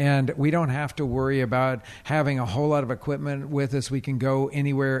 and we don't have to worry about having a whole lot of equipment with us. We can go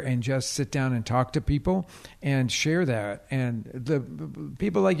anywhere and just sit down and talk to people and share that. And the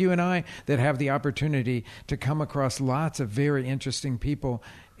people like you and I that have the opportunity to come across lots of very interesting people,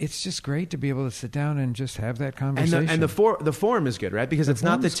 it's just great to be able to sit down and just have that conversation. And the form is good, right? Because it's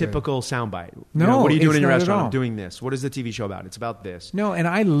not the typical soundbite. No, what are you doing in your restaurant? I'm doing this. What is the TV show about? It's about this. No, and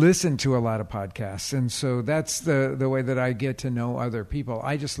I listen to a lot of podcasts, and so that's the way that I get to know other people.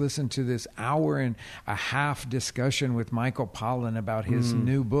 I just listened to this 1.5-hour discussion with Michael Pollan about his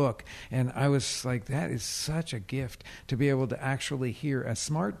new book, and I was like, that is such a gift to be able to actually hear a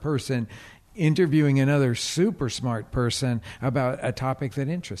smart person interviewing another super smart person about a topic that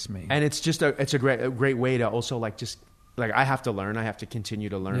interests me. And it's just a great way to also I have to learn. I have to continue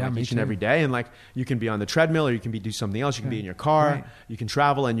to learn each and every day. And you can be on the treadmill, or you can do something else. You can be in your car. Right. You can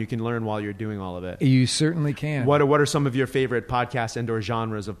travel, and you can learn while you're doing all of it. You certainly can. What are some of your favorite podcasts and/or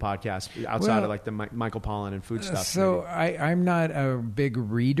genres of podcasts outside of the Michael Pollan and food stuff? So I'm not a big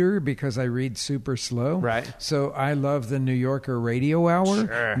reader because I read super slow. Right. So I love the New Yorker Radio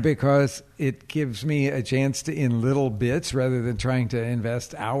Hour because it gives me a chance to, in little bits, rather than trying to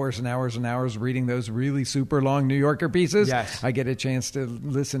invest hours and hours and hours reading those really super long New Yorker pieces. Yes. I get a chance to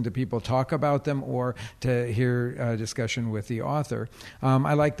listen to people talk about them or to hear a discussion with the author.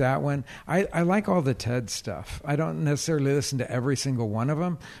 I like that one. I like all the TED stuff. I don't necessarily listen to every single one of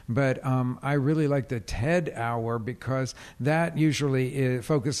them, but I really like the TED Hour because that usually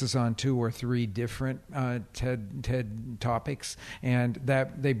focuses on 2 or 3 different TED topics, and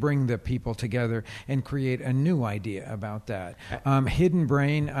that they bring the people together and create a new idea about that. Hidden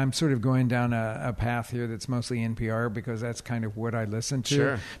Brain, I'm sort of going down a path here that's mostly NPR because that's kind of what I listen to.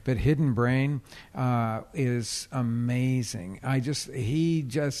 Sure. But Hidden Brain is amazing. He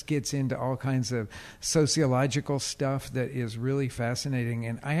just gets into all kinds of sociological stuff that is really fascinating.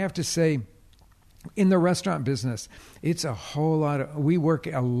 And I have to say, in the restaurant business, it's a whole lot we work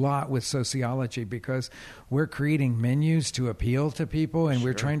a lot with sociology because we're creating menus to appeal to people, and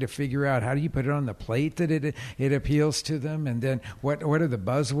we're trying to figure out how do you put it on the plate that it appeals to them, and then what are the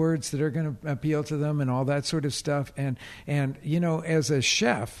buzzwords that are going to appeal to them, and all that sort of stuff. And as a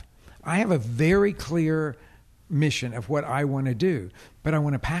chef, I have a very clear mission of what I want to do, but I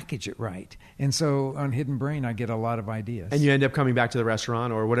want to package it right. And so on Hidden Brain, I get a lot of ideas. And you end up coming back to the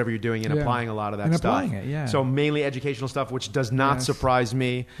restaurant or whatever you're doing and applying a lot of that and stuff. Applying it, yeah. So mainly educational stuff, which does not surprise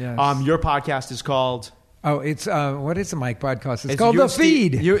me. Yes. Your podcast is called... Oh, it's what is the Mike podcast? It's called The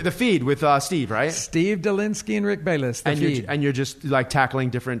Feed. The Feed with Steve, right? Steve Dolinsky and Rick Bayless. The Feed. And you're just tackling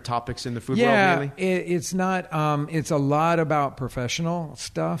different topics in the food world, mainly? It's not. It's a lot about professional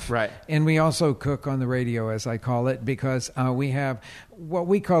stuff, right? And we also cook on the radio, as I call it, because we have what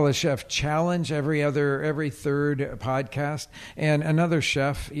we call a chef challenge every third podcast, and another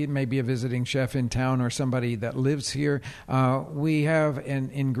chef, it may be a visiting chef in town or somebody that lives here. We have an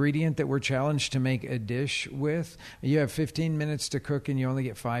ingredient that we're challenged to make a dish with. You have 15 minutes to cook, and you only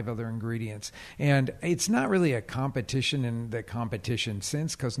get 5 other ingredients. And it's not really a competition in the competition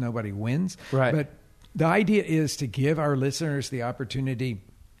sense because nobody wins. Right. But the idea is to give our listeners the opportunity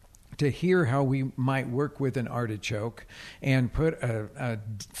to hear how we might work with an artichoke and put a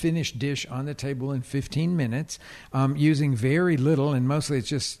finished dish on the table in 15 minutes using very little, and mostly it's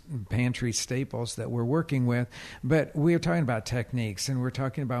just pantry staples that we're working with. But we're talking about techniques, and we're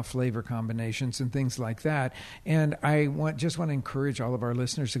talking about flavor combinations and things like that. And I just want to encourage all of our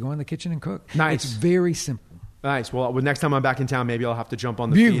listeners to go in the kitchen and cook. Nice. It's very simple. Nice. Well, next time I'm back in town, maybe I'll have to jump on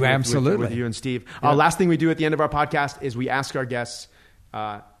the feed with you and Steve. Yeah. Last thing we do at the end of our podcast is we ask our guests...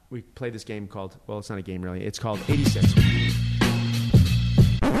 we play this game called, well, it's not a game really. It's called 86.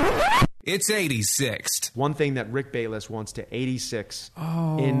 It's 86. One thing that Rick Bayless wants to 86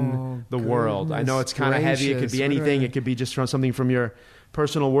 in the world. I know it's kind of heavy. It could be anything. It could be just from something from your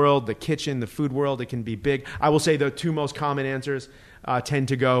personal world, the kitchen, the food world. It can be big. I will say the 2 most common answers. tend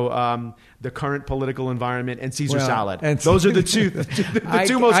to go the current political environment and Caesar salad. And those are the two most common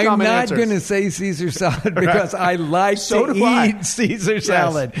answers. I'm not going to say Caesar salad because I like to eat Caesar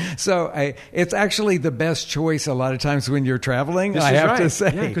salad. So it's actually the best choice a lot of times when you're traveling, I have to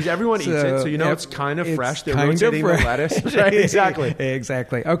say. Because everyone eats it, so it's kind of fresh. They're rotating the lettuce. Right? Exactly.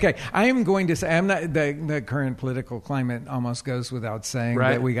 Exactly. Okay, I am going to say, I'm not, the current political climate almost goes without saying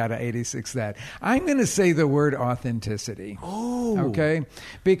that we got to 86 that. I'm going to say the word authenticity. Oh. Okay?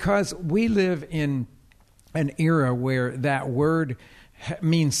 Because we live in an era where that word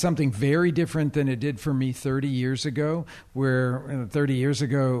means something very different than it did for me 30 years ago, where 30 years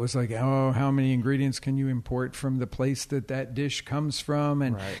ago it was like, oh, how many ingredients can you import from the place that dish comes from?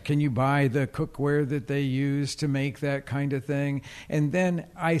 And can you buy the cookware that they use to make that kind of thing? And then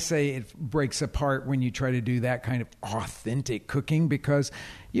I say it breaks apart when you try to do that kind of authentic cooking, because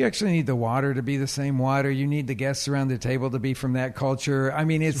you actually need the water to be the same water. You need the guests around the table to be from that culture. I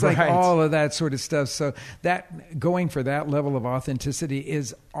mean, it's like all of that sort of stuff. So that going for that level of authenticity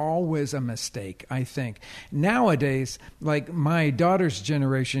is always a mistake, I think. Nowadays, like my daughter's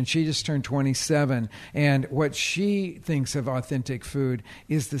generation, she just turned 27, and what she thinks of authentic food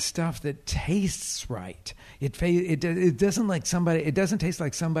is the stuff that tastes right. It doesn't taste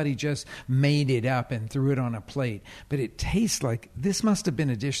like somebody just made it up and threw it on a plate, but it tastes like this must have been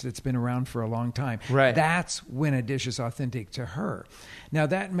a dish that's been around for a long time. Right. That's when a dish is authentic to her. Now,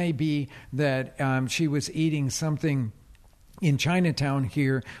 that may be that she was eating something in Chinatown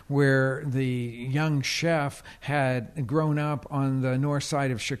here, where the young chef had grown up on the north side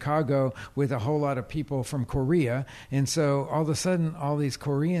of Chicago with a whole lot of people from Korea. And so all of a sudden, all these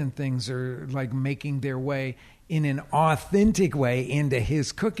Korean things are like making their way in an authentic way into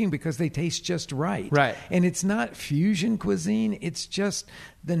his cooking because they taste just right. Right. And it's not fusion cuisine. It's just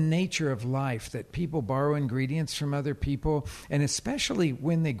the nature of life that people borrow ingredients from other people, and especially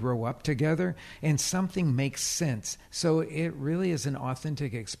when they grow up together and something makes sense. So it really is an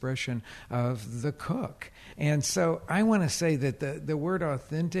authentic expression of the cook. And so I want to say that the word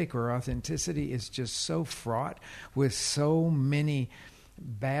authentic or authenticity is just so fraught with so many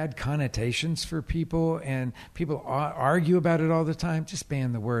bad connotations for people, and people argue about it all the time. Just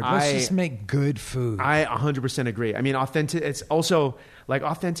ban the word. Let's just make good food. I 100% agree. I mean, it's also like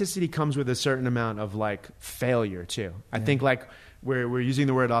authenticity comes with a certain amount of like failure too. I think like we're using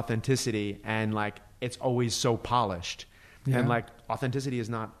the word authenticity, and like it's always so polished, and like authenticity is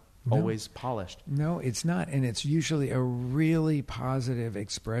not always polished. No, it's not. And it's usually a really positive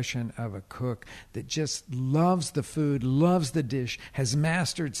expression of a cook that just loves the food, loves the dish, has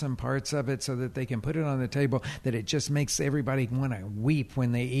mastered some parts of it so that they can put it on the table, that it just makes everybody want to weep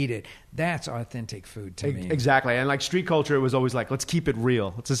when they eat it. That's authentic food to me. Exactly. And like street culture, it was always like, let's keep it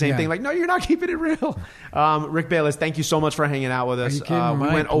real. It's the same thing. Like, no, you're not keeping it real. Rick Bayless, thank you so much for hanging out with us. We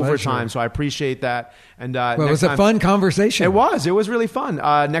went over time, so I appreciate that. And it was a fun conversation. It was really fun.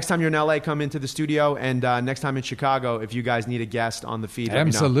 Next time you're in LA, come into the studio, and next time in Chicago, if you guys need a guest on the feed,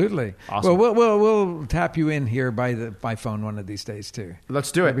 absolutely. Let me know. Awesome. Well, we'll tap you in here by phone one of these days too.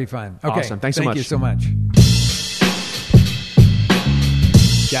 Let's do it. It'll be fun. Okay. Awesome. Thanks so much. Thank you so much.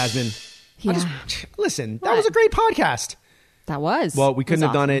 Jasmine. Yeah. Listen, that was a great podcast. That was. Well, we couldn't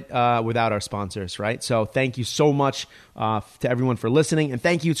have done it without our sponsors, right? So thank you so much to everyone for listening. And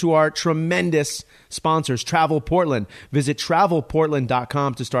thank you to our tremendous sponsors, Travel Portland. Visit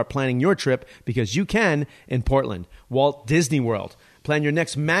travelportland.com to start planning your trip, because you can in Portland. Walt Disney World. Plan your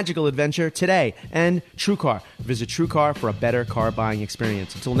next magical adventure today. And TrueCar. Visit TrueCar for a better car buying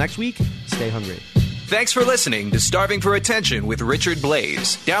experience. Until next week, stay hungry. Thanks for listening to Starving for Attention with Richard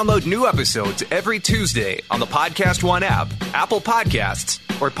Blais. Download new episodes every Tuesday on the Podcast One app, Apple Podcasts,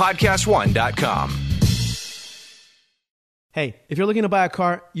 or PodcastOne.com. Hey, if you're looking to buy a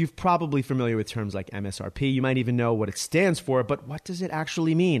car, you're probably familiar with terms like MSRP. You might even know what it stands for, but what does it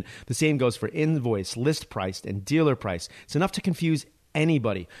actually mean? The same goes for invoice, list price, and dealer price. It's enough to confuse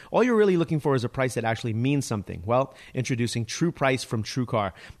anybody. All you're really looking for is a price that actually means something. Well, introducing True Price from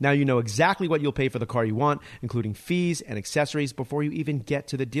TrueCar. Now you know exactly what you'll pay for the car you want, including fees and accessories, before you even get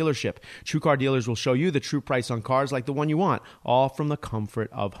to the dealership. TrueCar dealers will show you the true price on cars like the one you want, all from the comfort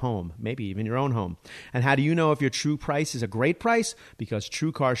of home, maybe even your own home. And how do you know if your true price is a great price? Because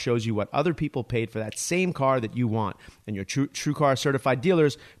TrueCar shows you what other people paid for that same car that you want. And your TrueCar certified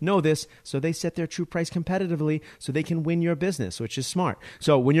dealers know this, so they set their true price competitively so they can win your business, which is smart.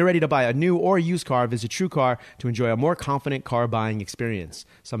 So when you're ready to buy a new or used car, visit TrueCar to enjoy a more confident car buying experience.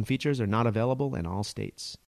 Some features are not available in all states.